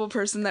excitable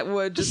person that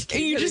would just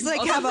keep You just, hitting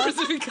like, balls have a-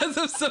 person because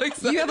I'm so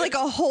excited. you have like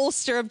a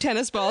holster of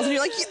tennis balls, and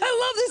you're like,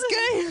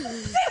 I love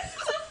this game.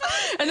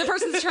 And the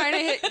person's trying to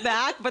hit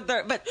back, but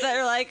they're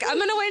like, I'm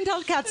gonna wait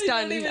until Kat's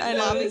done and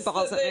lobbing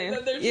balls at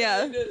me.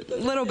 Yeah, a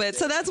little bit.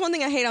 So that's one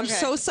thing I hate. I'm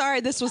so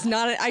sorry. This was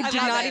not. I did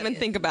love not it. even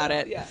think about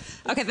it. Yeah.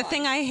 Okay, the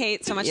thing I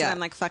hate so much Yeah. that I'm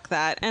like, fuck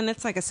that. And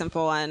it's like a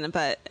simple one,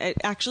 but it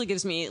actually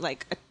gives me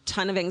like a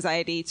ton of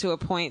anxiety to a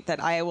point that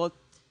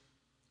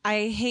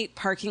I hate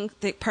parking.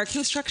 The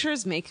parking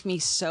structures make me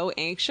so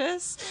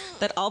anxious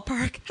that I'll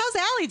park. How's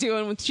Allie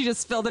doing when she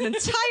just spilled an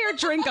entire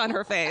drink on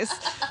her face?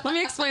 Let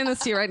me explain this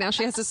to you right now.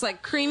 She has this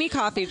like creamy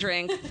coffee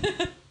drink.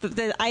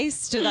 The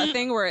ice to that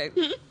thing where it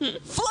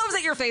flows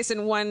at your face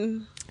in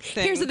one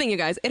thing. Here's the thing, you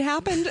guys. It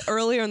happened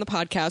earlier in the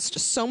podcast,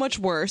 so much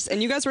worse.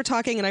 And you guys were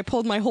talking, and I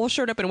pulled my whole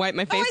shirt up and wiped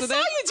my face I with saw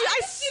it. you do. I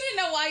didn't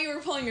know why you were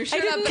pulling your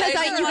shirt didn't- up. because but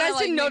I- didn't you wanna, guys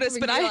didn't make a notice, big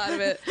but deal I- out of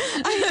it.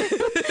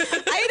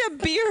 I had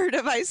a beard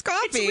of iced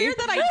coffee. It's weird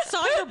that I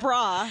saw your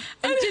bra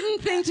and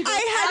didn't think to go. I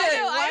had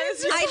know,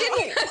 it. I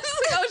didn't. I was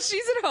like, oh,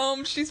 she's at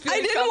home. She's feeling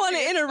I didn't want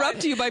to comfy.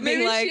 interrupt you by being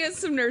Maybe like. she has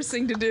some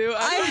nursing to do.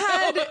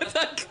 I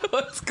don't know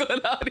what's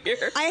going on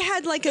here. I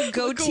had like a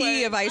goatee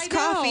away. of iced I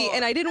know. coffee,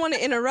 and I didn't want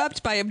to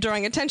interrupt by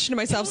drawing attention to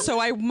myself, so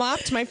I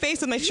mopped my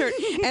face with my shirt,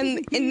 and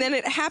then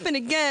it happened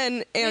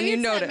again, and Maybe you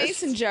it's that noticed.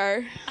 mason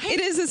jar. It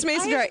is this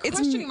mason I jar. was It's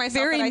questioning myself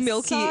very that I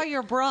milky. saw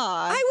your bra.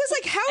 I was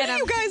like, how and do I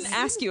you guys didn't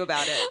ask you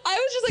about it? I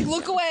was just like,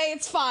 look away.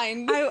 It's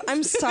fine.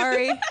 I'm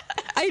sorry.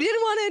 I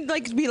didn't want to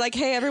like be like,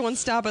 hey, everyone,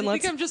 stop and I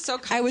let's. think I'm just so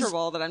I was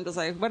comfortable that I'm just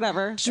like,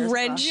 whatever. There's a bra.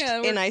 drenched Yeah,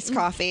 we're- in iced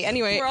coffee.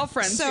 Anyway, we're all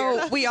friends So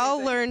here. we all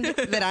learned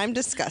that I'm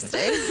disgusting.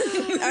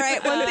 All right,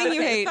 one thing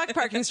you hate. Fuck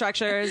parking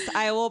structures.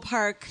 I will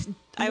park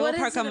What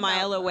is a it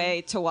mile about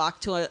away to walk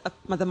to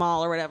the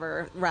mall or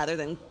whatever, rather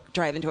than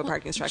drive into a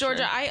parking structure.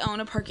 Georgia, I own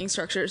a parking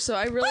structure, so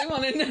I really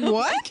want to know.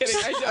 What? I'm kidding.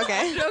 I don't.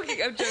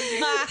 Okay. I'm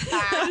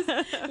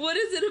joking. What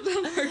is it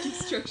about parking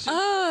structures?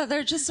 Oh,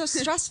 they're just so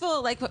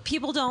stressful. Like, but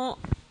people don't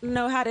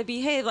know how to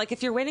behave. Like,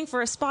 if you're waiting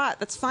for a spot,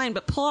 that's fine,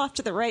 but pull off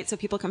to the right so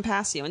people can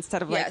pass you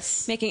instead of like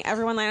Yes. making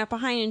everyone line up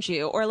behind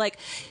you. Or like,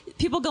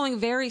 people going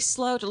very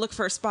slow to look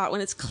for a spot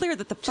when it's clear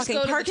that the fucking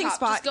go to the parking top.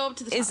 spot Just go up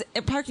to the is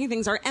parking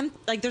things are empty.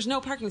 Like there's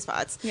no parking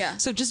spots. Yeah.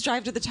 So just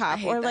drive to the top,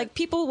 hate or that. like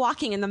people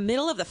walking in the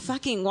middle of the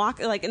fucking walk,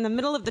 like in the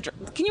middle of the.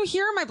 Can you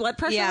hear my blood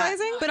pressure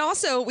rising? But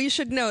also, we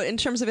should note, in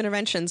terms of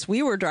interventions,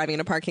 we were driving in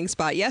a parking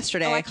spot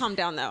yesterday. Oh, I calmed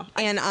down though.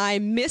 And I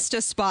missed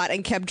a spot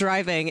and kept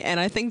driving. And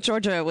I think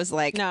Georgia was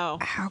like, No.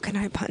 how can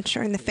I punch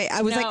her in the face?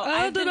 I was No, like,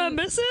 I've did been- I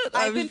miss it?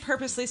 I've been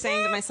purposely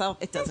saying to myself,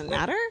 it doesn't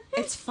matter.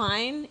 It's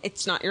fine.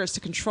 It's not yours to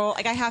control.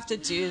 Like I have to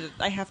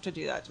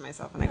do that to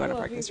myself when I go to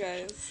parking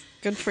spots.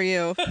 Good for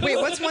you. Wait,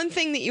 what's one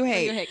thing that you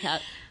hate? You hate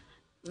Kat.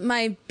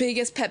 My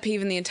biggest pet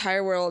peeve in the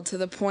entire world, to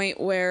the point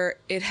where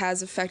it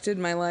has affected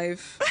my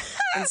life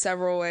in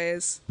several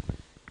ways,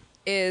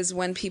 is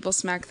when people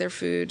smack their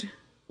food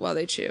while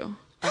they chew.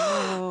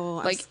 Oh,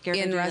 I'm Like scared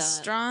to in do that.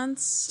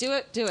 restaurants. Do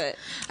it.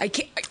 I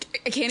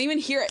can't even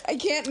hear it. I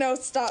can't. No,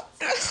 stop.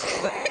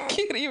 I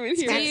can't even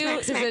hear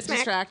it. Does it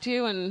distract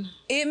you? And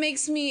It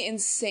makes me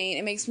insane.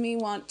 It makes me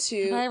want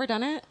to. have I ever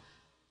done it?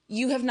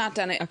 You have not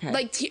done it. Okay.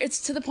 Like it's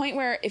to the point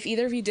where if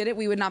either of you did it,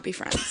 we would not be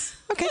friends.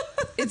 Okay.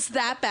 It's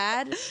that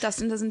bad.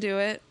 Dustin doesn't do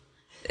it.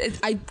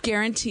 I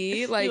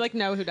guarantee. Like, You like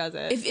know who does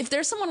it? if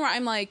there's someone where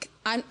I'm like,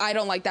 I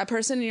don't like that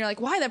person, and you're like,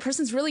 why? That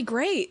person's really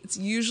great. It's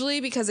usually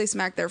because they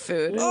smack their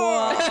food. And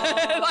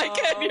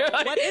you're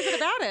like, What is it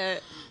about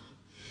it?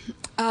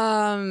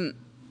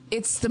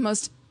 it's the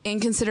most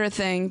inconsiderate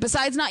thing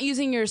besides not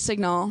using your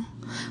signal.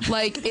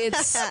 Like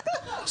it's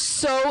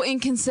so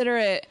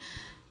inconsiderate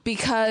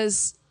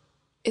because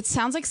it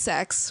sounds like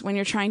sex when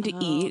you're trying to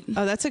eat.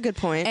 Oh, that's a good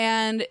point.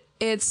 And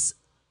it's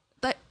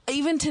like,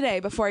 even today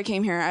before I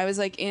came here, I was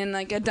like in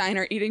like a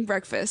diner eating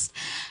breakfast,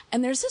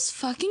 and there's this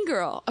fucking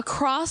girl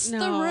across the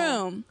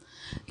room.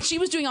 She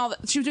was doing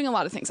a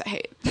lot of things I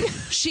hate.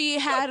 She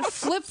had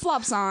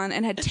flip-flops on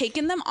and had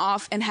taken them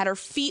off and had her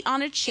feet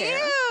on a chair.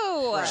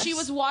 Ew. She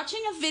was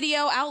watching a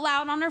video out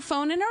loud on her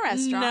phone in a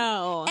restaurant.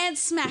 No. And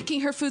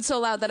smacking her food so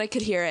loud that I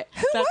could hear it.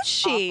 Who was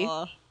she?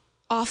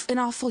 An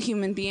awful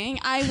human being.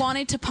 I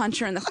wanted to punch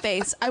her in the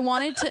face. I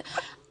wanted to.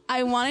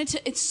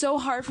 It's so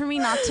hard for me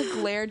not to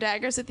glare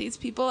daggers at these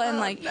people,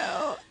 and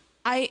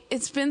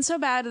it's been so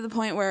bad to the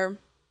point where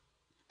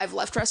I've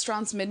left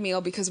restaurants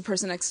mid-meal because a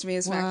person next to me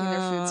is smacking their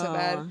food so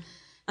bad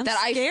that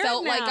I scared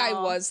felt like I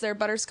now. was their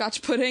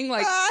butterscotch pudding.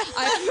 Like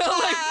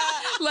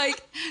I felt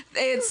like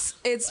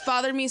it's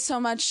bothered me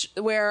so much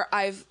where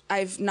I've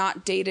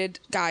not dated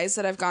guys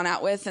that I've gone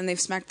out with and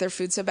they've smacked their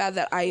food so bad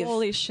that I've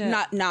Holy shit.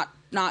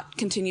 not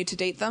continued to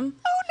date them.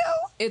 Oh, no.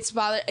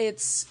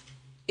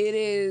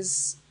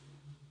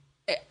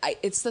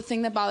 It's the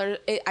thing that bothers.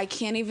 I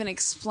can't even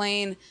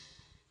explain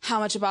how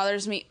much it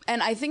bothers me,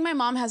 and I think my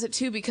mom has it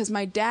too because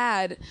my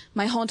dad,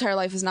 my whole entire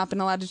life, has not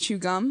been allowed to chew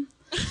gum,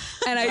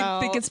 and I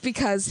think it's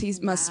because he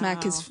must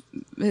smack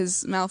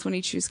his mouth when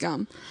he chews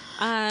gum.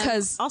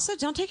 Because Also,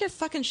 don't take your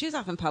fucking shoes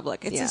off in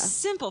public. It's Yeah. a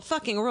simple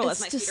fucking rule.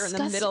 It's As my feet are in the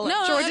disgusting. middle.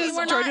 No, of I mean,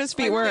 we're not- Georgia's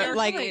feet were they're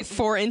like clean.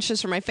 4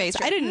 inches from my face.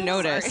 I didn't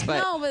notice, but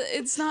no, but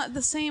it's not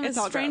the same It's as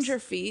all stranger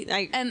gross. feet.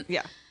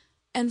 Yeah.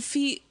 And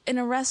feet in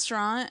a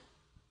restaurant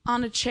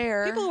on a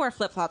chair. People who wear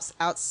flip flops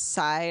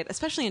outside,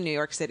 especially in New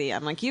York City,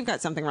 I'm like, you've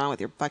got something wrong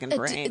with your fucking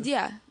brain.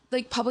 Yeah,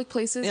 like public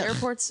places,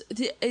 airports.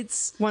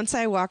 It's once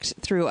I walked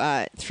through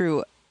a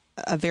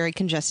very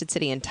congested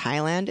city in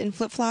Thailand in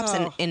flip flops,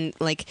 and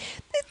like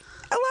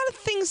a lot of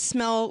things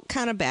smell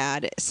kind of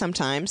bad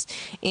sometimes.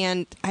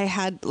 And I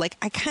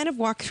kind of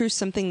walked through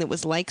something that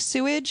was like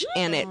sewage,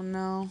 and it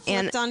no.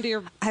 and Flipped onto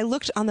your- I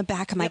looked on the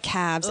back of my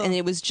calves, and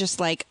it was just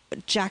like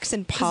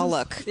Jackson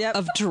Pollock Yep.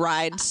 of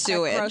dried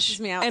sewage, grosses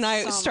me out and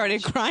I so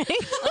started crying.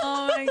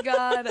 Oh my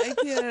god, I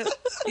can't.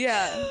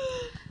 Yeah.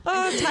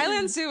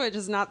 Thailand sewage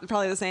is not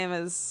probably the same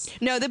as.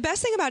 No, the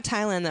best thing about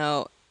Thailand,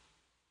 though,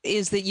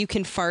 is that you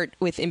can fart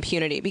with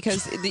impunity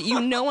because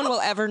no one will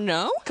ever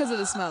know. Because of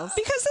the smells.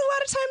 Because a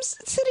lot of times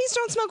cities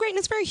don't smell great and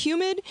it's very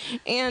humid,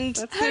 and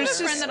I have a there's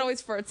friend just that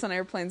always farts on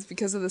airplanes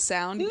because of the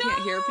sound. You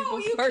can't hear people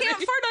farting. You can't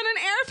fart on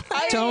an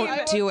airplane.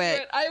 don't do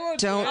it. I won't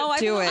Don't do it.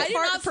 do I it. do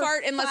not for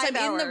fart unless 5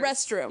 I'm in the hours.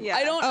 restroom. Yeah.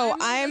 I don't. Oh, I'm one of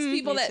those I'm-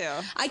 people me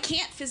that too. I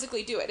can't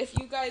physically do it. If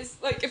you guys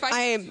like, if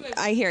I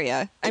I hear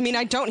you. I mean,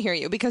 I don't hear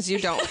you because you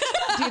don't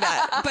do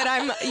that. But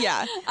I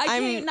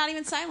can't. Not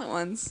even silent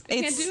ones. I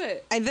can't do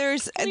it.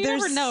 You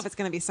never know if it's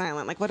going to be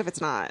silent. Like, what if it's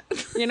not?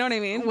 You know what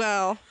I mean?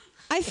 Well,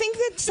 I think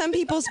that some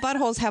people's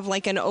buttholes have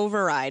like an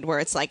override where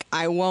it's like,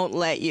 I won't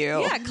let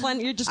you. Yeah,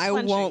 you're just. I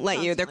clenching won't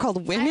let you. They're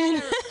called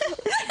women.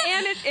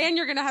 and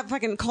you're gonna have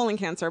fucking colon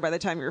cancer by the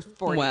time you're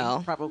 40.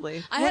 Well.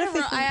 probably. I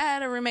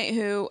had a roommate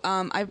who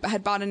I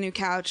had bought a new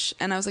couch,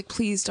 and I was like,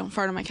 please don't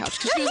fart on my couch,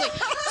 because she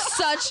was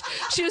like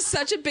she was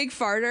such a big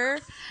farter,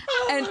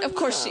 and of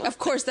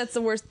course that's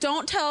the worst.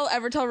 Don't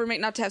ever tell a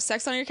roommate not to have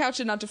sex on your couch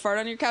and not to fart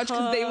on your couch,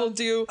 because they will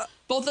do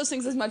both those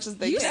things as much as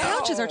they Used can.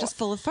 couches are just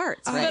full of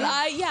farts,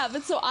 right?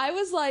 But so I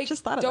was like,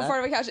 Just thought of don't that.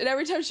 fart on my couch, and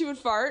every time she would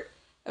fart,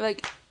 I'm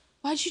like,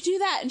 why'd you do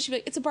that? And she'd be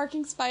like, it's a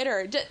barking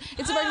spider.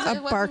 It's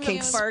a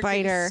barking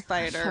spider. A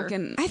barking spider.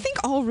 Fucking, I think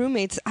all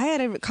roommates. I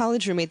had a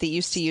college roommate that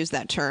used to use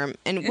that term.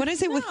 And what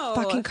is it with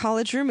fucking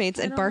college roommates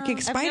and barking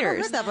never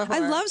spiders? heard that before. I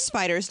love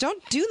spiders.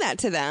 Don't do that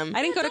to them.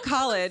 I didn't go to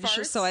college,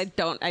 farts. so I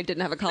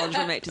didn't have a college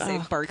roommate to say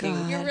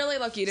barking. you're really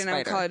lucky you didn't have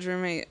a Spider. college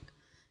roommate.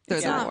 They're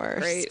It's the not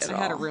worst. great at I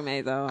had a all.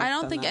 roommate though. I I've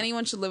don't done think that.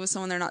 anyone should live with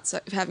someone they're not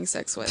having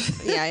sex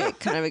with. Yeah, I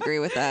kind of agree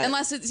with that.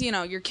 Unless it's,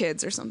 your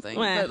kids or something.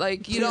 Well, but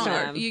like you please don't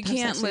don't. you Have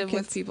can't sex with live your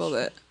with kids. people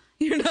that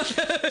you're not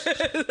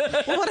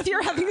Well, what if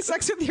you're having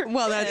sex with your?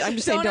 well, I'm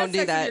just saying, Don't don't have do sex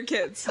with that. your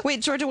kids.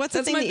 Wait, Georgia, what's the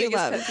That's thing my that you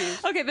biggest love? pet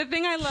peeve. Okay, the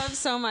thing I love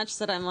so much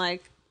that I'm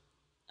like,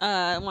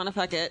 want to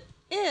fuck it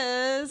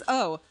is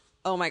oh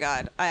my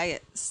god,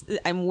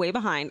 I'm way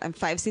behind. I'm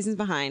 5 seasons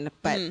behind,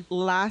 but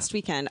last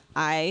weekend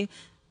I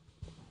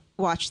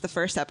watched the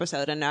first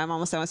episode, and now I'm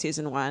almost done with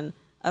season 1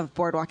 of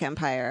Boardwalk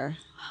Empire,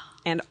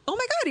 and oh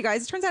my god, you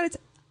guys, it turns out it's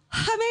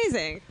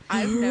amazing.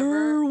 I've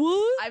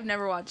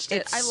never watched it.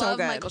 It's I so love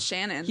good. Michael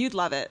Shannon. You'd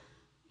love it.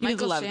 You'd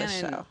Michael love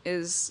Shannon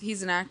this show.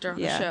 he's an actor on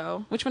Yeah. the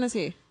show. Which one is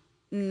he?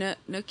 Nookie?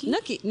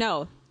 Nookie.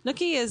 No,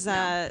 Nookie is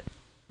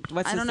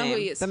what's I his don't know name? who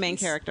he is. The main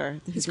He's- character.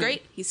 He's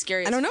great. He's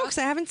scary. I don't know because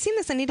I haven't seen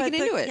this. I need to get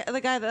into it.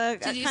 The guy, the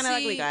Did you kind of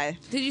see- ugly guy.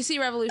 Did you see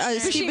Revolutionary?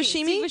 Steve Buscemi?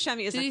 Steve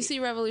Buscemi is Did you Nookie. see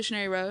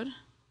Revolutionary Road?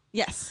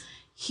 Yes.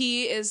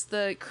 He is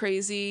the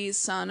crazy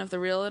son of the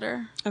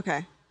realtor.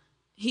 Okay.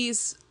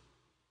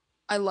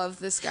 I love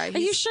this guy. Are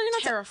you sure you're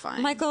not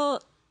terrifying?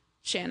 Michael?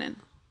 Shannon.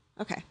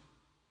 Okay.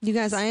 You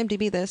guys,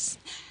 IMDb this.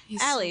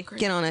 He's Allie, so great.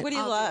 Get on it. What do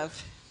you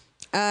love?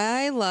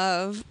 I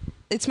love.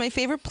 It's my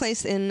favorite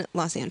place in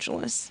Los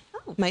Angeles.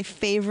 My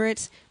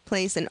favorite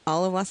place in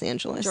all of Los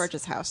Angeles.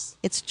 George's house.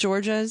 It's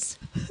Georgia's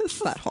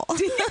butthole.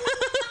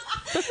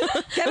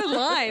 Get in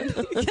line.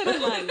 Get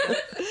in line.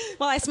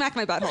 Well, I smacked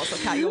my butthole, so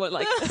Pat, you would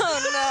like.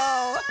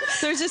 Oh no!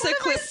 There's just a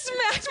clip.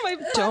 Smacked my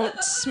butt.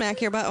 Don't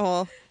smack your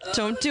butthole.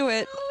 Don't do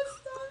it.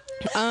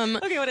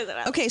 Okay, what is it?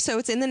 Okay, so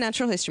it's in the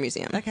Natural History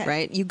Museum, Okay.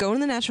 right? You go to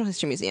the Natural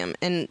History Museum,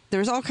 and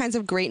there's all kinds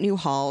of great new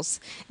halls.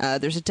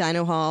 There's a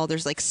dino hall.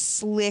 There's like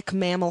slick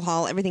mammal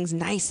hall. Everything's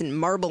nice and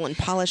marble and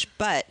polished.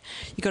 But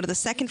you go to the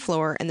second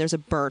floor, and there's a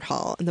bird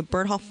hall, and the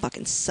bird hall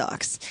fucking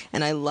sucks.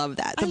 And I love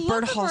that. The love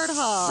bird the hall bird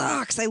hall.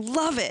 sucks. I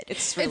love it.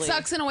 It's It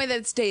sucks in a way that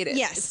it's dated.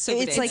 yes, so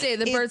it's dated. like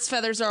The it- bird's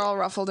feathers are all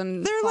ruffled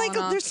and They're like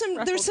falling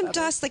off. there's some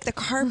dust, like the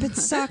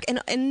carpets suck,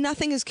 and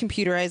nothing is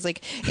computerized.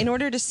 Like in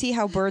order to see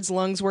how birds'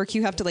 lungs work,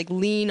 you have to like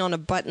lean on a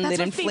button that what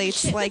they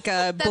inflates did. like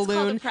a That's called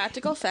balloon. a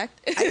practical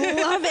effect. I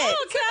love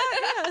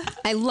it.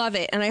 I love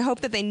it, and I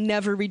hope that they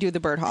never redo the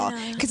bird hall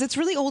because it's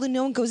really old and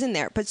no one goes in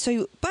there. But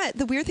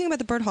the weird thing about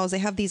the bird hall is they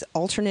have these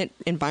alternate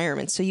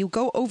environments. So you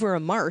go over a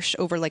marsh,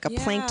 over like a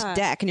planked Yeah.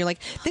 deck, and you're like,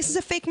 "This is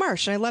a fake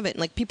marsh," and I love it. And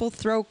like people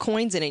throw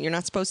coins in it, and you're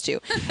not supposed to.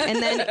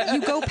 And then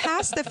you go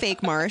past the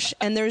fake marsh,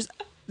 and there's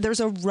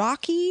a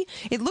rocky.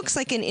 It looks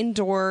like an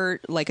indoor,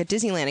 like a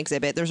Disneyland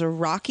exhibit. There's a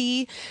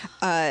rocky.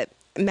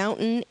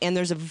 Mountain, and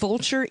there's a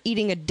vulture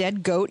eating a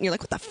dead goat, and you're like,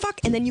 what the fuck?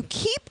 And then you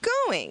keep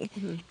going,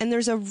 and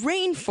there's a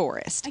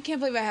rainforest. I can't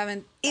believe I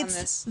haven't done It's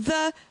this.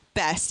 the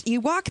best.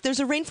 You walk,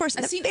 there's a rainforest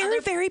in I've the seen very,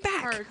 other very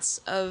back. parts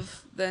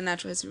of the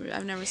Natural History.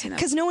 I've never seen that.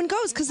 Because no one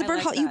goes. Because the I bird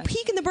like hall, you that.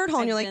 peek in the bird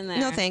hall, and you're I've like, been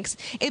no there. thanks.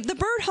 If the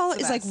bird hall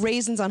is like best.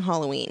 raisins on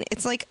Halloween,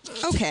 it's like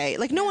okay,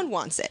 like no one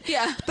wants it.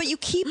 Yeah. But you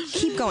keep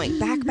going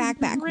back,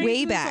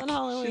 way back. On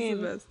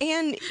Halloween.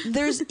 And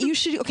so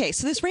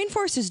this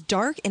rainforest is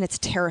dark and it's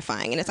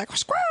terrifying, and it's like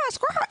squaw,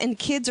 squaw, and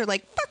kids are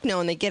like fuck no,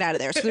 and they get out of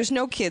there. So there's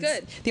no kids.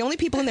 Good. The only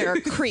people in there are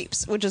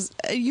creeps, which is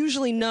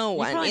usually no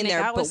one probably in make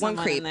there out but with one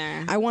someone creep. in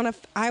there. I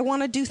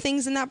want to do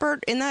things in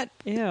that.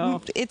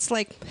 Ew. It's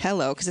like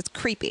hello because it's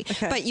creepy.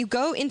 But you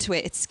go into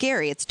it. It's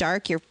scary. It's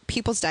dark. Your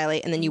pupils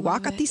dilate, and then you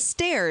walk up these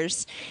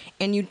stairs,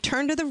 and you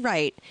turn to the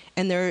right,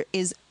 and there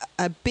is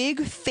a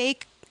big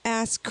fake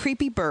ass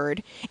creepy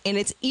bird, and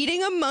it's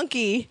eating a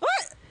monkey.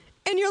 What?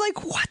 And you're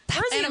like, what the?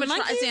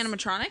 Is it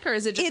animatronic or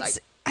is it just It's.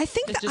 like I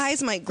think the just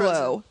eyes might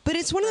glow, but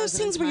it's one of those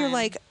frozen in things where you're time.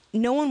 like,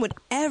 no one would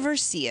ever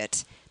see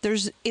it.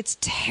 It's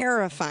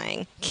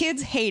terrifying.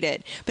 Kids hate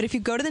it. But if you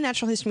go to the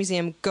Natural History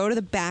Museum, go to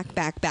the back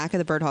of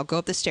the bird hall, go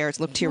up the stairs,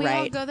 look to your we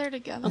all right. go there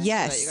together?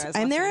 Yes, you guys,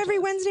 I'm Los there every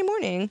Angeles. Wednesday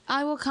morning.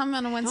 I will come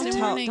on a Wednesday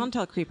Don't morning.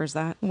 tell creepers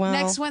that. Well,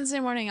 Next Wednesday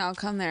morning, I'll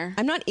come there.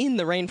 I'm not in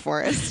the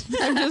rainforest.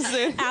 I'm just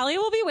Allie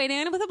will be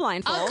waiting with a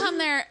blindfold. I'll come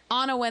there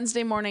on a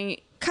Wednesday morning.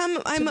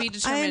 I'm be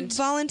determined.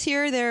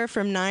 volunteer there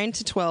from 9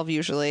 to 12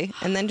 usually,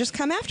 and then just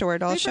come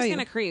afterward. I'll Creeper's show you.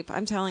 gonna creep.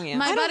 I'm telling you.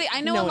 My buddy,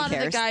 I know no a one lot of the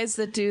cares. guys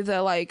that do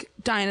the like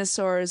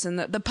dinosaurs and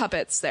the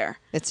puppets there.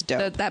 It's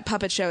dope. That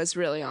puppet show is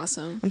really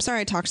awesome. I'm sorry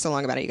I talked so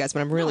long about it, you guys,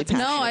 but I'm really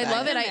passionate. No, I about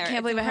love it. I there.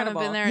 can't believe I haven't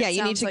been incredible. there. Yeah, It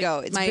you need sounds to like go.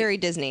 It's my- very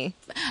Disney.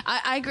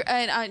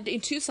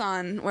 in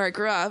Tucson, where I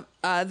grew up,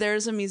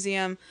 there's a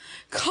museum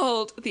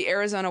called the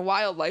Arizona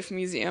Wildlife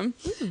Museum,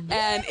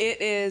 and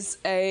it is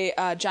a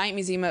giant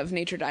museum of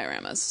nature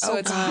dioramas. So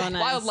it's God.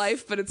 Nice.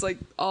 wildlife, but it's like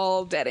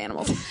all dead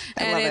animals.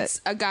 And love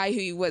it's a guy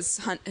who was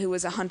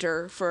a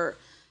hunter for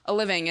a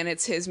living, and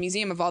it's his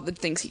museum of all the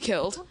things he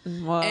killed.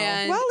 Whoa.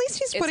 And Well, at least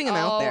he's putting it's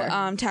them out all, there.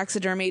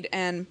 Taxidermied,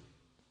 and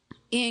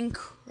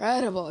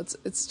incredible.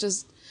 It's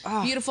just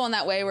beautiful in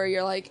that way where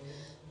you're like,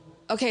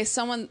 okay,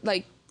 someone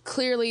like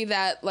clearly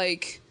that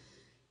like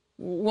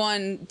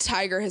one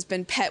tiger has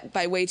been pet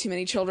by way too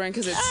many children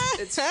because its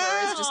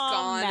fur is just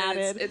gone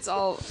and it's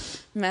all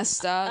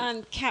messed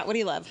up. Kat, what do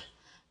you love?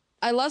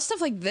 I love stuff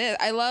like this.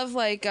 I love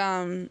like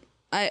oh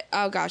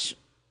gosh,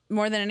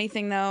 more than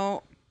anything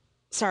though.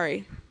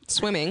 Sorry,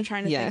 Swimming. I'm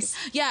trying to yes.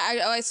 think.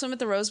 Yeah, I swim at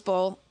the Rose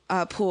Bowl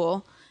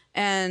pool,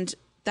 and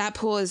that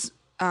pool is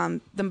the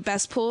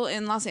best pool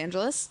in Los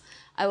Angeles.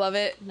 I love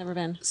it. Never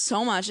been.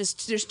 So much.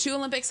 There's 2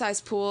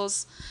 Olympic-sized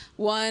pools.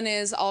 One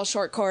is all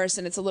short course,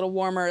 and it's a little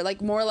warmer,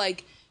 like more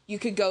like you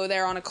could go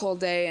there on a cold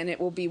day and it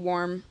will be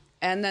warm.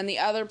 And then the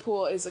other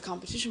pool is a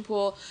competition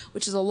pool,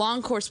 which is a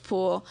long course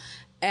pool,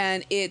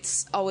 and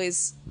it's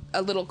always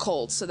a little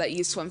cold so that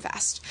you swim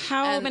fast.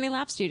 How many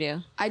laps do you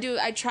do?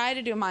 I try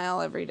to do a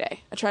mile every day.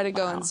 I try to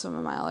go and swim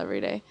a mile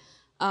every day.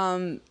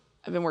 I've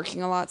been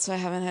working a lot, so I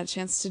haven't had a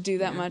chance to do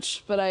that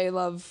much, but I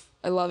love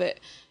it.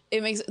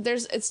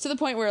 It's to the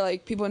point where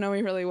like people know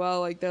me really well.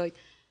 Like they're like,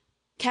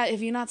 Kat,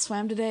 have you not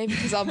swam today?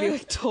 Because I'll be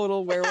like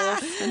total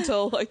werewolf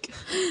until I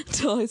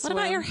swim. What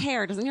about your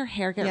hair? Doesn't your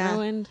hair get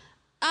ruined?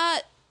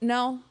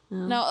 No.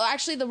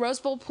 Actually, the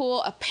Rose Bowl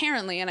pool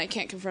apparently, and I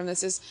can't confirm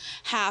this, is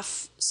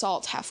half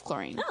salt, half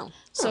chlorine. Oh.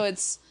 So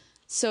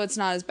it's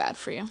not as bad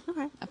for you.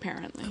 Okay.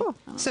 Apparently. Cool.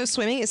 So is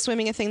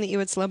swimming a thing that you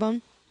would slow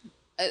bone?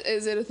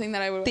 Is it a thing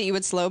that I would? That you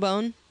would slow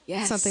bone?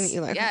 Yes. Something that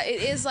you like? Yeah,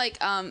 it is like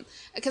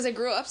because I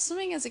grew up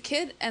swimming as a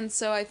kid, and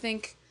so I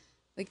think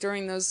like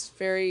during those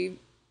very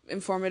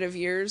informative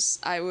years,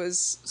 I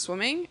was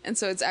swimming, and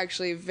so it's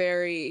actually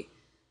very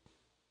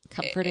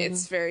Comforting.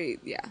 It's very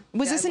Was Yeah,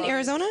 this I in love it.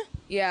 Arizona?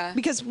 Yeah.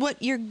 Because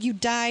you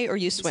die or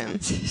you swim,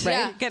 right?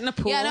 Yeah. Get in a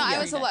pool. Yeah, no, I Yeah.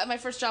 was my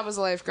first job was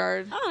a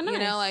lifeguard. Oh, nice. You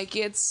know, like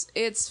it's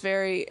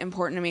very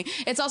important to me.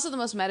 It's also the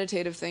most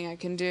meditative thing I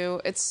can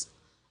do. I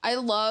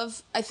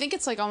think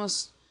it's like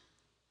almost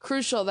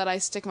crucial that I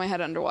stick my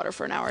head underwater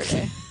for an hour a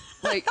day.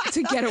 Like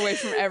to get away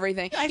from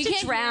everything. I have You to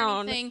can't hear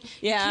drown. anything.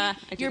 Yeah,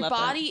 I do Your love that.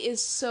 body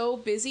is so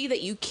busy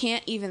that you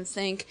can't even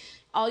think.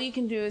 All you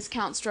can do is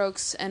count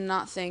strokes and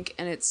not think,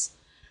 and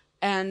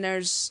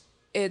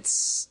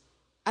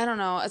I don't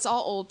know, it's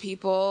all old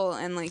people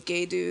and like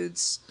gay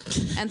dudes,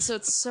 and so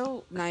it's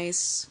so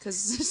nice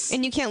because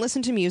And you can't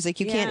listen to music.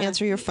 You can't Yeah.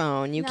 answer your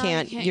phone. You No, you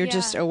can't. can't, You're yeah.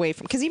 just away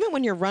from. Because even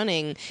when you're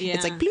running,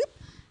 it's like bloop.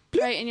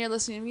 right, and you're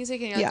listening to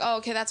music and you're like, Yeah. oh,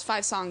 okay, that's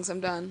 5 songs, I'm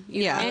done.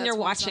 You Yeah. know, And that's you're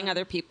one watching song.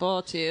 other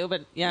people too,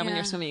 but when Yeah.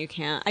 you're swimming, you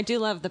can't. I do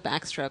love the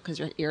backstroke because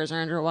your ears are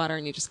underwater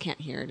and you just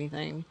can't hear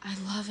anything. I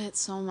love it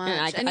so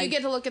much, And and you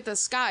get to look at the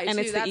sky and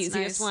too. it's the That's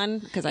easiest nice. one,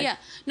 'cause I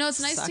no, it's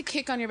nice to suck.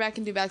 kick on your back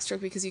and do backstroke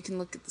because you can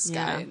look at the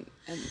sky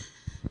Yeah.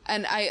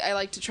 and I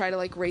like to try to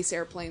like race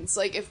airplanes.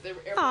 Like if the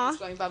airplane's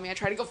going by me, I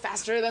try to go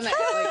faster than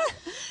that.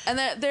 And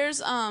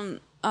there's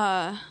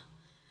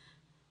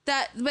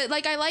but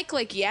like I like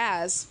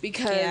Yaz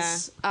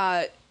because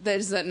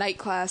there's that night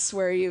class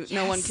where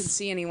no one can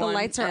see The anyone.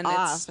 lights are and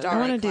off. It's in dark. I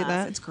wanna the do class.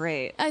 that. It's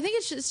great. I think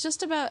it's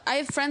just about. I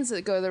have friends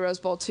that go to the Rose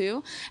Bowl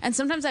too, and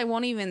sometimes I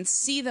won't even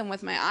see them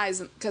with my eyes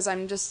because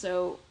I'm just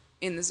so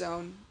in the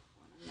zone.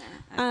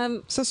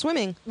 So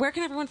swimming. Where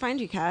can everyone find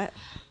you, Kat?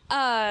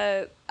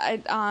 I'm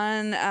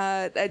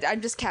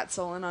just Kat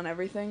Solon on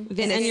everything.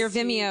 And your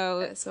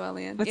Vimeo.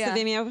 S-O-L-E-N. What's the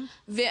Vimeo?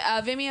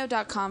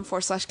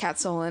 Vimeo.com/Kat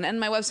Solon, and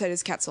my website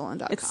is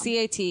katsolon.com. It's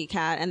CAT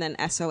Kat and then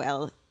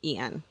SOLEN.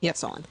 Yep.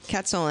 Solon.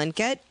 Kat Solon.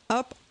 Get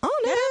up on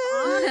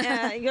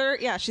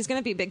it. She's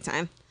gonna be big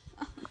time.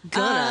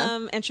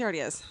 Gonna. And she already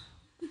is.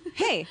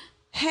 Hey,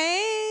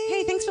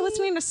 Hey, thanks for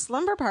listening to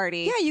Slumber Party.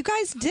 Yeah, you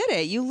guys did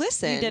it. You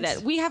listened. You did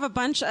it. We have a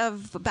bunch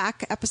of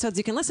back episodes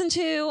you can listen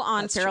to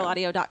on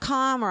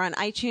feralaudio.com or on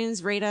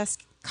iTunes. Rate us,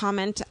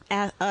 comment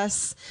at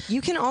us.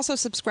 You can also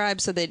subscribe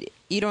so that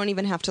you don't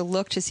even have to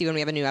look to see when we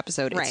have a new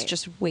episode. It's Right.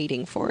 just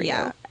waiting for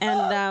Yeah. you.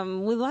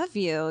 And we love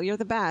you. You're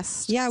the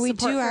best. Yeah, we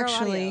Support do Feral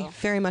actually Audio.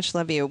 very much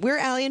love you. We're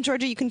Allie and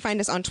Georgia. You can find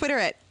us on Twitter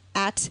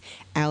at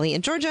Allie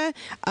and Georgia.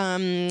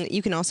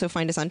 You can also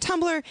find us on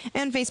Tumblr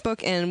and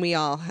Facebook, and we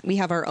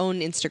have our own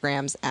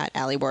Instagrams at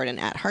Allie Ward and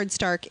at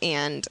Hardstark.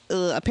 And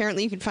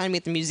apparently, you can find me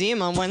at the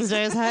museum on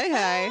Wednesdays.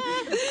 Hi.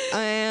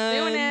 And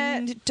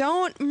Doing it.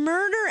 don't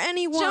murder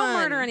anyone. Don't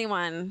murder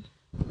anyone.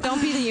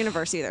 Don't be the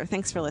universe either.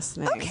 Thanks for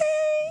listening. Okay.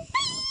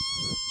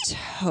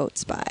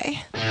 Totes.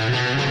 Bye.